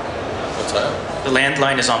 What's that? The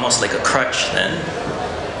landline is almost like a crutch then.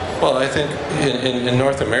 Well, I think in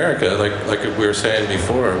North America, like we were saying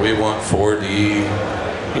before, we want 4D,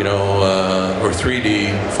 or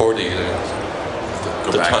 3D, 4D.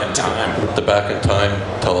 Go back in time. The back in time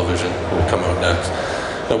television will come out next.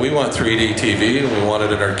 But we want 3D TV, and we want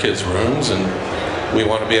it in our kids' rooms, and we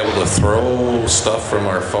want to be able to throw stuff from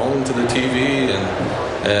our phone to the TV,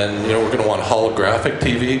 and we're going to want holographic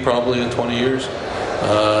TV probably in 20 years.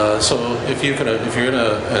 So if you're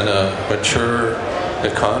in a mature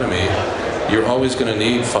economy, you're always going to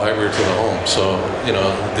need fiber to the home. So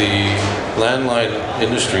the landline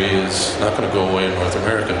industry is not going to go away in North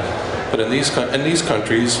America. But in these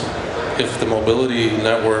countries, if the mobility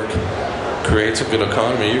network creates a good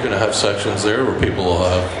economy, you're going to have sections there where people will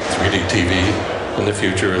have 3D TV in the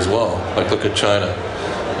future as well. Like look at China.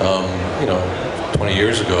 20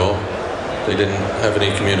 years ago, they didn't have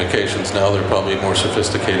any communications. Now they're probably more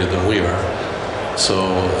sophisticated than we are. So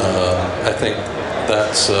I think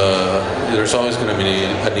there's always going to be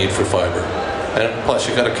a need for fiber. And plus,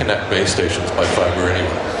 you've got to connect base stations by fiber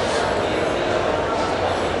anyway.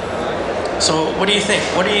 So what do you think?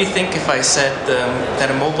 What do you think if I said that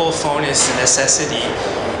a mobile phone is a necessity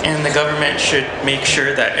and the government should make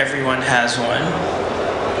sure that everyone has one?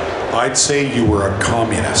 I'd say you were a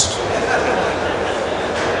communist.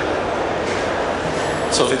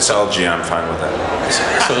 So if it's LG, I'm fine with that.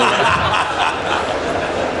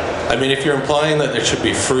 I mean, if you're implying that it should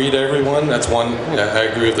be free to everyone, that's one. I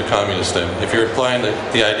agree with the communist thing. If you're implying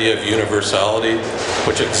the idea of universality,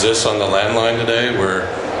 which exists on the landline today, where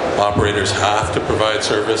operators have to provide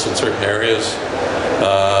service in certain areas,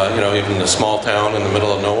 even the small town in the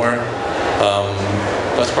middle of nowhere,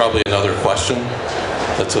 that's probably another question.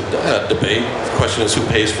 That's a debate. The question is who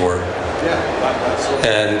pays for it.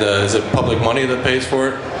 And is it public money that pays for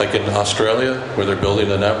it, like in Australia, where they're building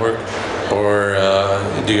the network? Or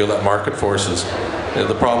do you let market forces?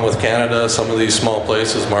 The problem with Canada, some of these small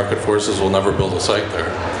places, market forces will never build a site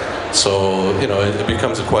there. So, it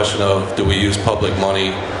becomes a question of, do we use public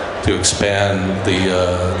money to expand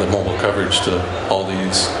the mobile coverage to all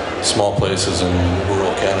these small places in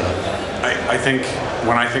rural Canada? I think,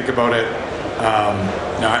 when I think about it,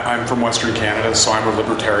 now I'm from Western Canada, so I'm a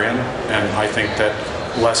libertarian, and I think that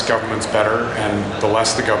less government's better, and the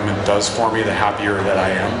less the government does for me, the happier that I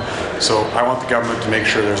am. So I want the government to make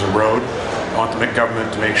sure there's a road. I want the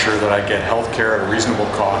government to make sure that I get health care at a reasonable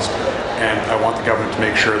cost, and I want the government to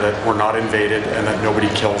make sure that we're not invaded and that nobody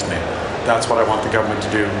kills me. That's what I want the government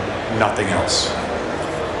to do, nothing else.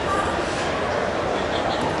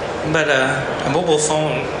 But a mobile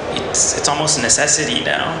phone, it's almost a necessity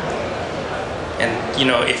now. And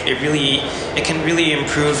if it can really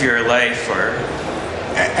improve your life.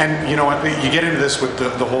 And you know what, you get into this with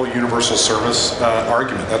the whole universal service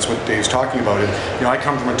argument. That's what Dave's talking about. I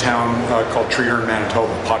come from a town called Treeherne,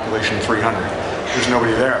 Manitoba, population 300. There's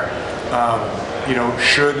nobody there.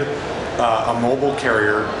 Should a mobile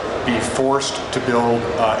carrier be forced to build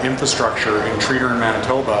infrastructure in Treeherne,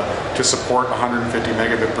 Manitoba to support 150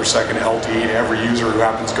 megabit per second LTE to every user who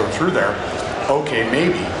happens to go through there? Okay,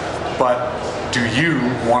 maybe. But do you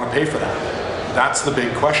want to pay for that? That's the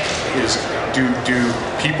big question, is do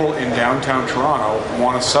people in downtown Toronto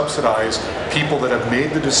want to subsidize people that have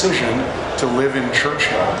made the decision to live in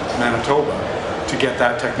Churchill, Manitoba, to get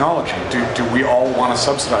that technology? Do we all want to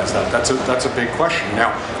subsidize that? That's a big question.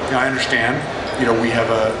 Now I understand, we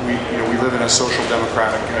live in a social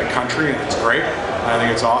democratic country, and it's great. I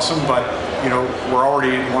think it's awesome, but we're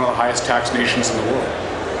already one of the highest tax nations in the world.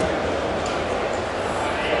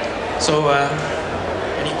 So,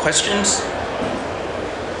 any questions?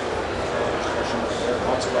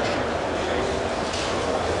 Lots of questions.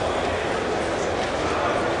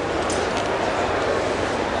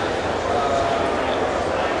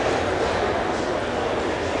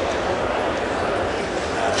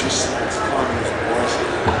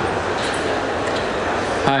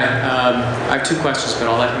 I have two questions, but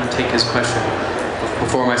I'll let him take his question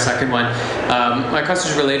before my second one. My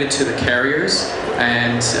question is related to the carriers,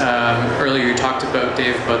 and earlier you talked about,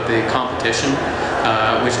 Dave, about the competition,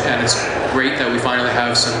 and it's great that we finally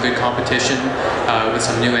have some good competition with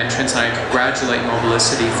some new entrants, and I congratulate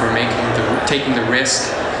Mobilicity for taking the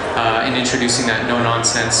risk in introducing that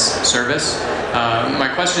no-nonsense service.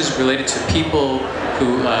 My question is related to people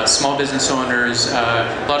who, small business owners,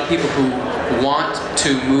 a lot of people who want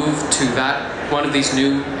to move to one of these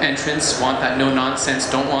new entrants, want that no-nonsense,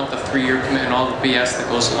 don't want the 3-year commitment, all the BS that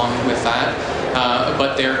goes along with that,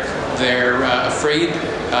 but they're afraid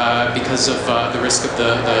because of the risk of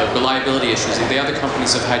the reliability issues. The other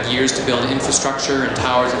companies have had years to build infrastructure and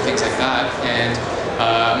towers and things like that,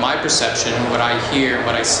 and my perception, what I hear,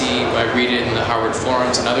 what I see, what I read it in the Howard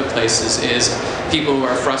forums and other places, is people who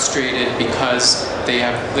are frustrated because they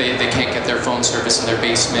can't get their phone service in their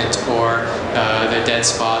basement, or their dead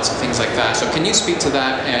spots and things like that. So can you speak to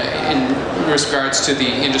that in regards to the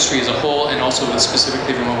industry as a whole, and also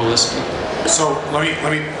specifically for Mobilicity? So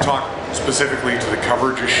let me talk specifically to the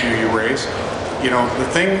coverage issue you raised. You know, the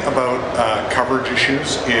thing about coverage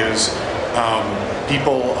issues is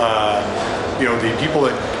people, the people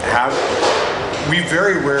that have, we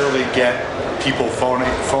very rarely get people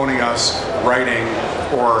phoning us, writing,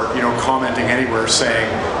 or commenting anywhere saying,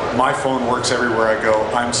 my phone works everywhere I go,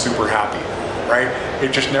 I'm super happy, right?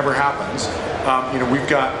 It just never happens. We've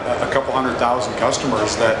got a couple 100,000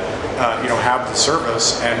 customers that have the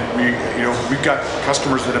service, and we've got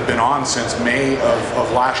customers that have been on since May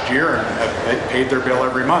of last year and have paid their bill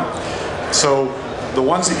every month. So the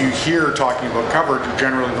ones that you hear talking about coverage are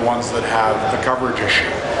generally the ones that have the coverage issue.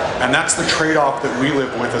 And that's the trade-off that we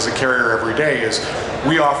live with as a carrier every day, is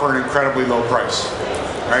we offer an incredibly low price,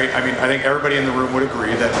 right? I mean, I think everybody in the room would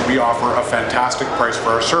agree that we offer a fantastic price for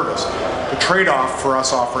our service. The trade-off for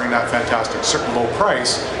us offering that fantastic low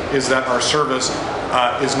price is that our service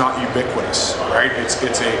is not ubiquitous, right? It's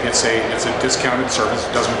a discounted service.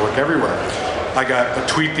 It doesn't work everywhere. I got a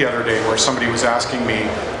tweet the other day where somebody was asking me,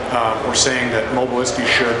 or saying that Mobilicity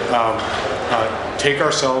should take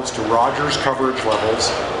ourselves to Rogers coverage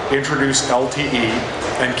levels, introduce LTE,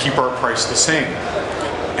 and keep our price the same.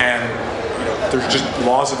 And there's just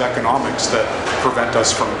laws of economics that prevent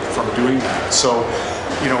us from doing that. So,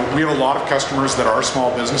 we have a lot of customers that are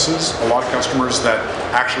small businesses, a lot of customers that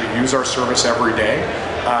actually use our service every day.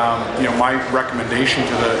 My recommendation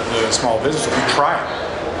to the small business would be try it.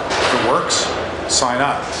 If it works, sign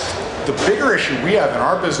up. The bigger issue we have in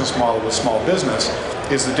our business model with small business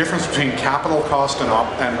is the difference between capital cost and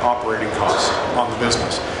operating cost on the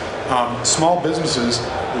business. Small businesses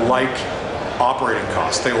like operating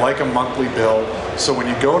costs. They like a monthly bill. So when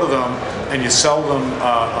you go to them and you sell them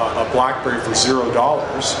a BlackBerry for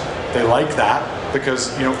 $0, they like that,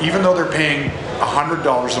 because even though they're paying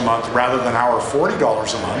 $100 a month rather than our $40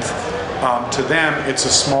 a month, to them it's a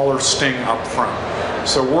smaller sting up front.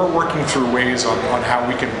 So we're working through ways on how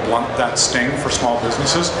we can blunt that sting for small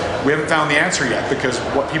businesses. We haven't found the answer yet, because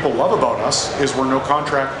what people love about us is we're no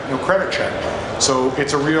contract, no credit check. So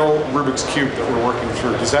it's a real Rubik's Cube that we're working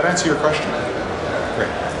through. Does that answer your question? Great.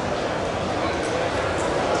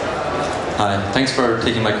 Hi, thanks for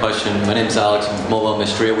taking my question. My name is Alex from Mobile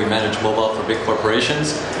Mistria. We manage mobile for big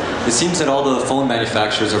corporations. It seems that all the phone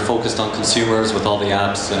manufacturers are focused on consumers with all the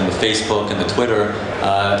apps and the Facebook and the Twitter,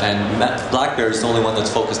 and BlackBerry is the only one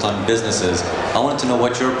that's focused on businesses. I wanted to know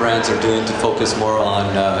what your brands are doing to focus more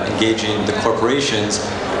on engaging the corporations,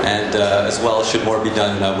 and as well, should more be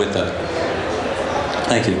done with that?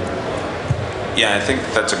 Thank you. Yeah, I think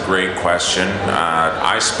that's a great question.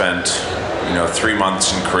 I spent 3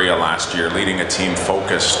 months in Korea last year leading a team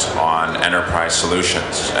focused on enterprise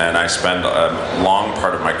solutions, and I spent a long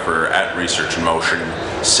part of my career at Research in Motion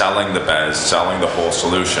selling the BES, selling the whole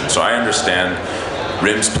solution. So I understand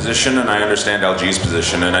RIM's position and I understand LG's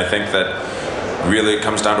position, and I think that really it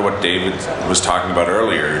comes down to what David was talking about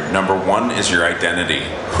earlier. Number one is your identity.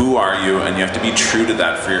 Who are you? And you have to be true to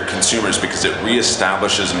that for your consumers, because it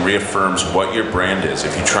reestablishes and reaffirms what your brand is.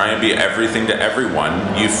 If you try and be everything to everyone,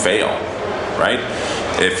 you fail, right?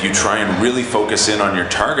 If you try and really focus in on your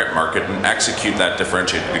target market and execute that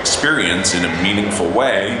differentiated experience in a meaningful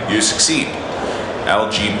way, you succeed.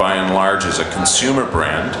 LG, by and large, is a consumer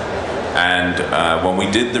brand, and when we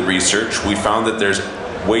did the research, we found that there's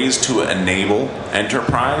ways to enable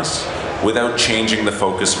enterprise without changing the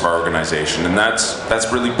focus of our organization, and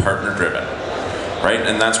that's really partner driven, right?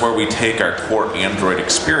 And that's where we take our core Android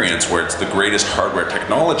experience, where it's the greatest hardware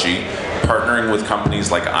technology, partnering with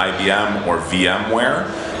companies like IBM or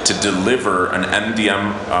VMware to deliver an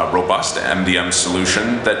MDM, robust MDM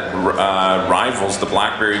solution that rivals the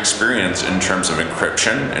BlackBerry experience in terms of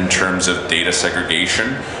encryption, in terms of data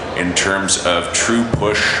segregation, in terms of true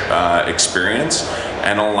push experience,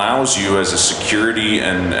 and allows you as a security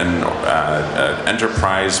and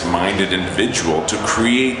enterprise-minded individual to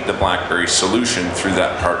create the BlackBerry solution through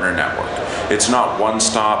that partner network. It's not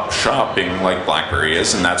one-stop shopping like BlackBerry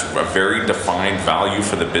is, and that's a very defined value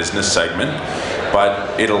for the business segment,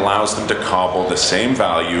 but it allows them to cobble the same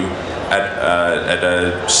value at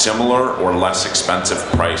a similar or less expensive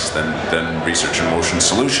price than Research in Motion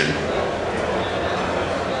solution.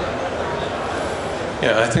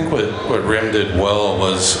 Yeah, I think what RIM did well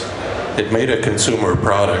was it made a consumer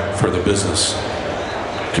product for the business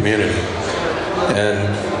community. And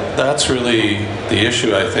that's really the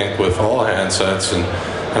issue, I think, with all handsets and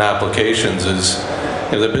applications is,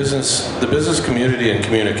 you know, the business community and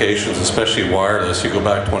communications, especially wireless, you go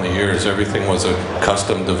back 20 years, everything was a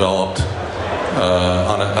custom developed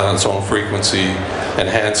on its own frequency, and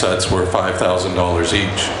handsets were $5,000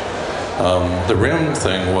 each. The RIM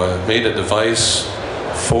thing made a device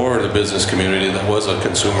for the business community that was a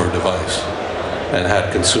consumer device and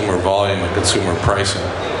had consumer volume and consumer pricing.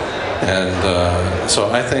 And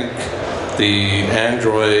so I think the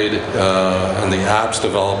Android and the apps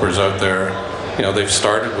developers out there, you know, they've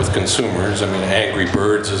started with consumers. I mean, Angry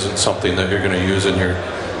Birds isn't something that you're going to use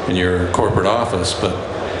in your corporate office, but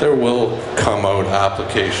there will come out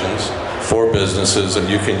applications for businesses that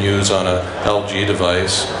you can use on a LG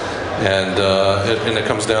device. And it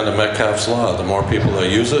comes down to Metcalfe's law. The more people that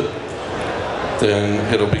use it,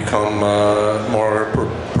 then it'll become more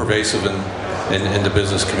pervasive in the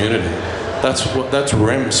business community. That's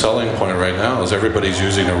RIM's selling point right now, is everybody's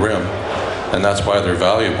using a RIM, and that's why they're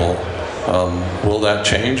valuable. Will that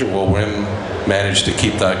change, or will RIM manage to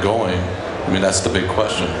keep that going? I mean, that's the big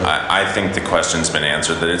question. I think the question's been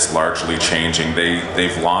answered, that it's largely changing.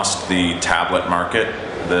 They've lost the tablet market.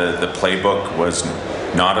 The playbook was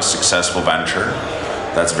not a successful venture.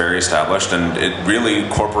 That's very established, and it really,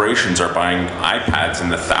 corporations are buying iPads in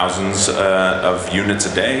the thousands of units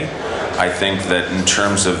a day. I think that in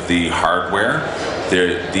terms of the hardware,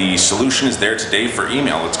 the solution is there today for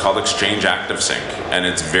email. It's called Exchange ActiveSync, and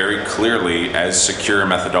it's very clearly as secure a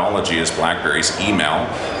methodology as BlackBerry's email.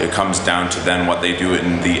 It comes down to then what they do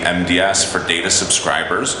in the MDS for data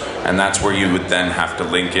subscribers, and that's where you would then have to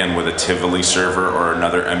link in with a Tivoli server or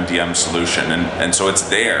another MDM solution. And so it's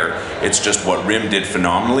there. It's just what RIM did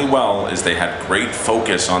phenomenally well is they had great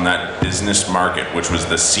focus on that business market, which was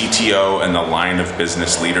the CTO and the line of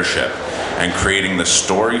business leadership, and creating the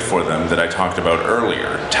story for them that I talked about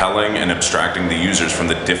earlier, telling and abstracting the users from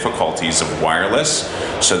the difficulties of wireless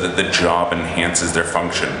so that the job enhances their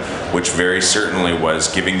function, which very certainly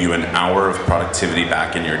was giving you an hour of productivity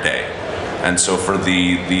back in your day. And so for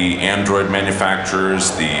the Android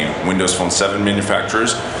manufacturers, the Windows Phone 7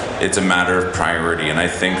 manufacturers, it's a matter of priority, and I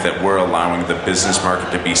think that we're allowing the business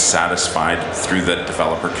market to be satisfied through the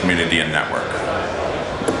developer community and network.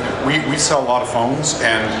 We sell a lot of phones,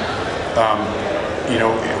 and you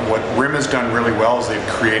know, what RIM has done really well is they've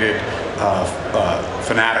created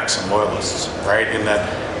fanatics and loyalists, right? In that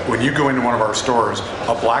when you go into one of our stores,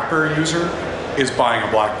 a BlackBerry user is buying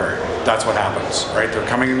a BlackBerry. That's what happens, right? They're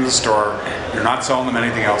coming into the store, you're not selling them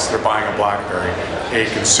anything else, they're buying a BlackBerry. A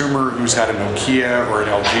consumer who's had a Nokia or an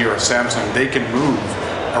LG or a Samsung, they can move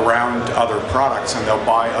around other products and they'll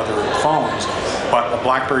buy other phones, but a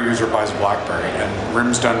BlackBerry user buys a BlackBerry, and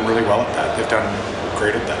RIM's done really well at that. They've done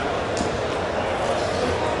great at that.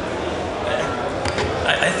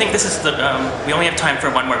 I think this is the, we only have time for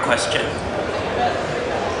one more question.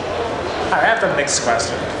 I have the next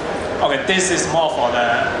question. Okay, this is more for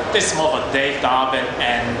Dave, Dobbin,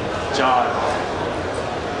 and John.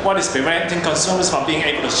 What is preventing consumers from being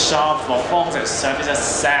able to shop for phones and services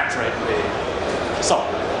separately? So,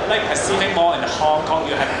 like Pacific Mall in Hong Kong,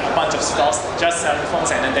 you have a bunch of stores just selling phones,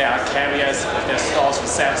 and then there are carriers with their stores who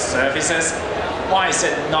sell services. Why is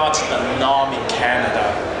it not the norm in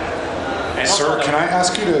Canada? And Sir, can I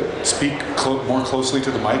ask you to speak more closely to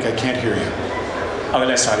the mic? I can't hear you. Okay,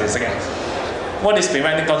 let's try this again. What is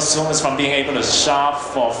preventing consumers from being able to shop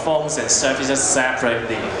for phones and services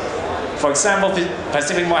separately? For example,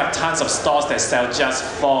 Pacific Mall have tons of stores that sell just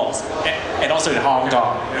phones, and also in Hong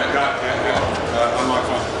Kong. Unlock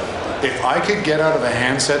phone. If I could get out of the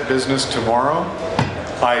handset business tomorrow,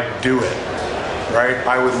 I'd do it, right?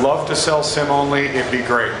 I would love to sell SIM only, it'd be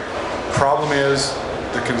great. Problem is,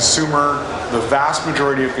 the consumer, the vast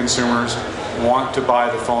majority of consumers want to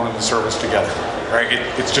buy the phone and the service together, right?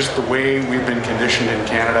 It's just the way we've been conditioned in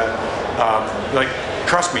Canada. Like,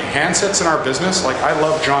 trust me, handsets in our business, like I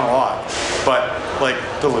love John a lot, but like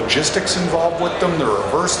the logistics involved with them, the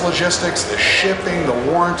reverse logistics, the shipping,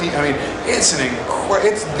 the warranty, I mean, it's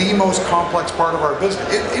the most complex part of our business.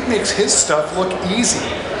 It makes his stuff look easy,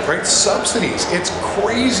 right? Subsidies, it's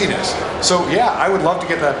craziness. So yeah, I would love to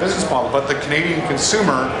get that business model, but the Canadian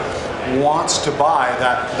consumer wants to buy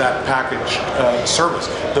that package service,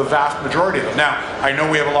 the vast majority of them. Now, I know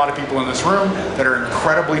we have a lot of people in this room that are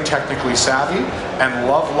incredibly technically savvy and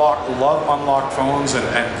love unlocked phones and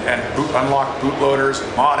unlocked bootloaders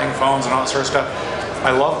and modding phones and all that sort of stuff.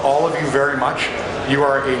 I love all of you very much. You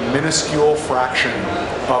are a minuscule fraction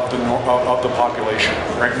of the population,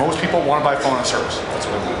 right? Most people want to buy phone and service. That's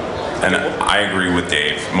what I mean. And I agree with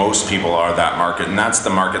Dave. Most people are that market, and that's the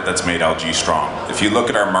market that's made LG strong. If you look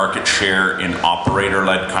at our market share in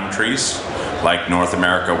operator-led countries, like North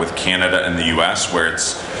America with Canada and the US, where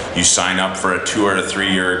it's you sign up for a 2 or a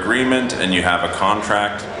 3 year agreement and you have a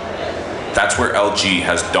contract, that's where LG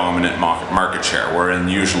has dominant market share. We're in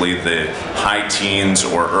usually the high teens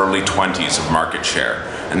or early 20s of market share.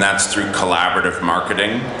 And that's through collaborative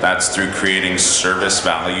marketing. That's through creating service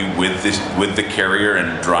value with the carrier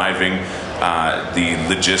and driving the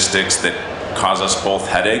logistics that cause us both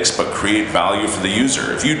headaches but create value for the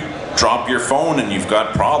user. If you drop your phone and you've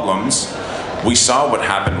got problems, we saw what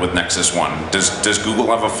happened with Nexus One. Does Google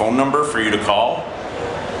have a phone number for you to call?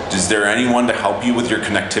 Is there anyone to help you with your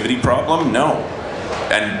connectivity problem? No.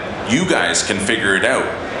 And you guys can figure it out.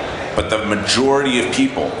 But the majority of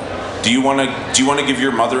people, do you want to give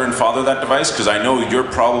your mother and father that device? Because I know you're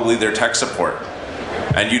probably their tech support.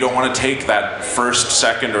 And you don't want to take that first,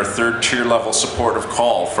 second, or third tier level supportive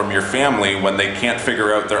call from your family when they can't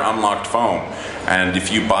figure out their unlocked phone. And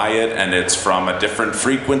if you buy it and it's from a different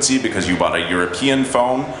frequency because you bought a European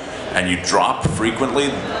phone and you drop frequently,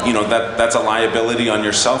 you know, that's a liability on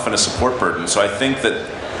yourself and a support burden. So I think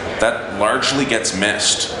that largely gets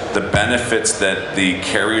missed. The benefits that the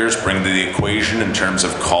carriers bring to the equation in terms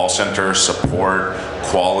of call center support,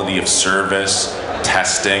 quality of service,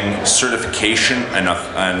 testing, certification, and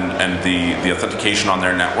the authentication on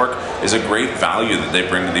their network is a great value that they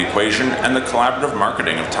bring to the equation, and the collaborative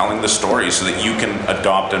marketing of telling the story so that you can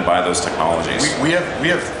adopt and buy those technologies. We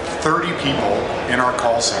have 30 people in our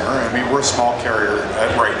call center. I mean, we're a small carrier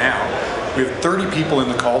right now. We have 30 people in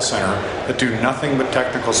the call center that do nothing but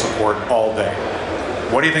technical support all day.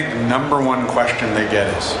 What do you think the number one question they get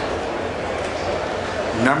is?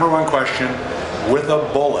 Number one question, with a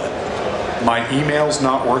bullet, my email's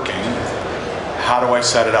not working, how do I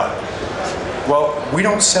set it up? Well, we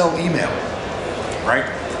don't sell email, right?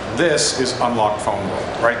 This is unlocked phone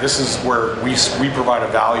world, right? This is where we provide a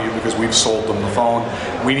value because we've sold them the phone.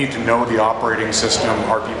 We need to know the operating system.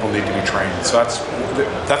 Our people need to be trained. So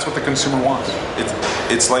that's what the consumer wants.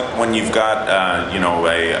 It's like when you've got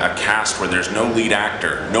a cast where there's no lead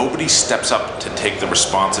actor. Nobody steps up to take the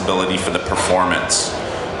responsibility for the performance.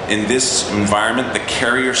 In this environment, the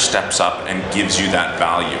carrier steps up and gives you that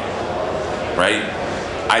value, right?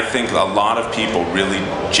 I think a lot of people really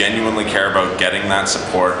genuinely care about getting that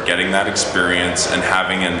support, getting that experience, and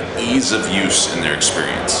having an ease of use in their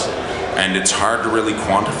experience. And it's hard to really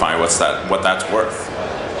quantify what that's worth.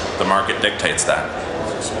 The market dictates that.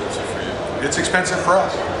 It's expensive for you. It's expensive for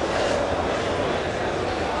us.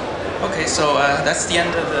 Okay, so that's the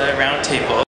end of the roundtable.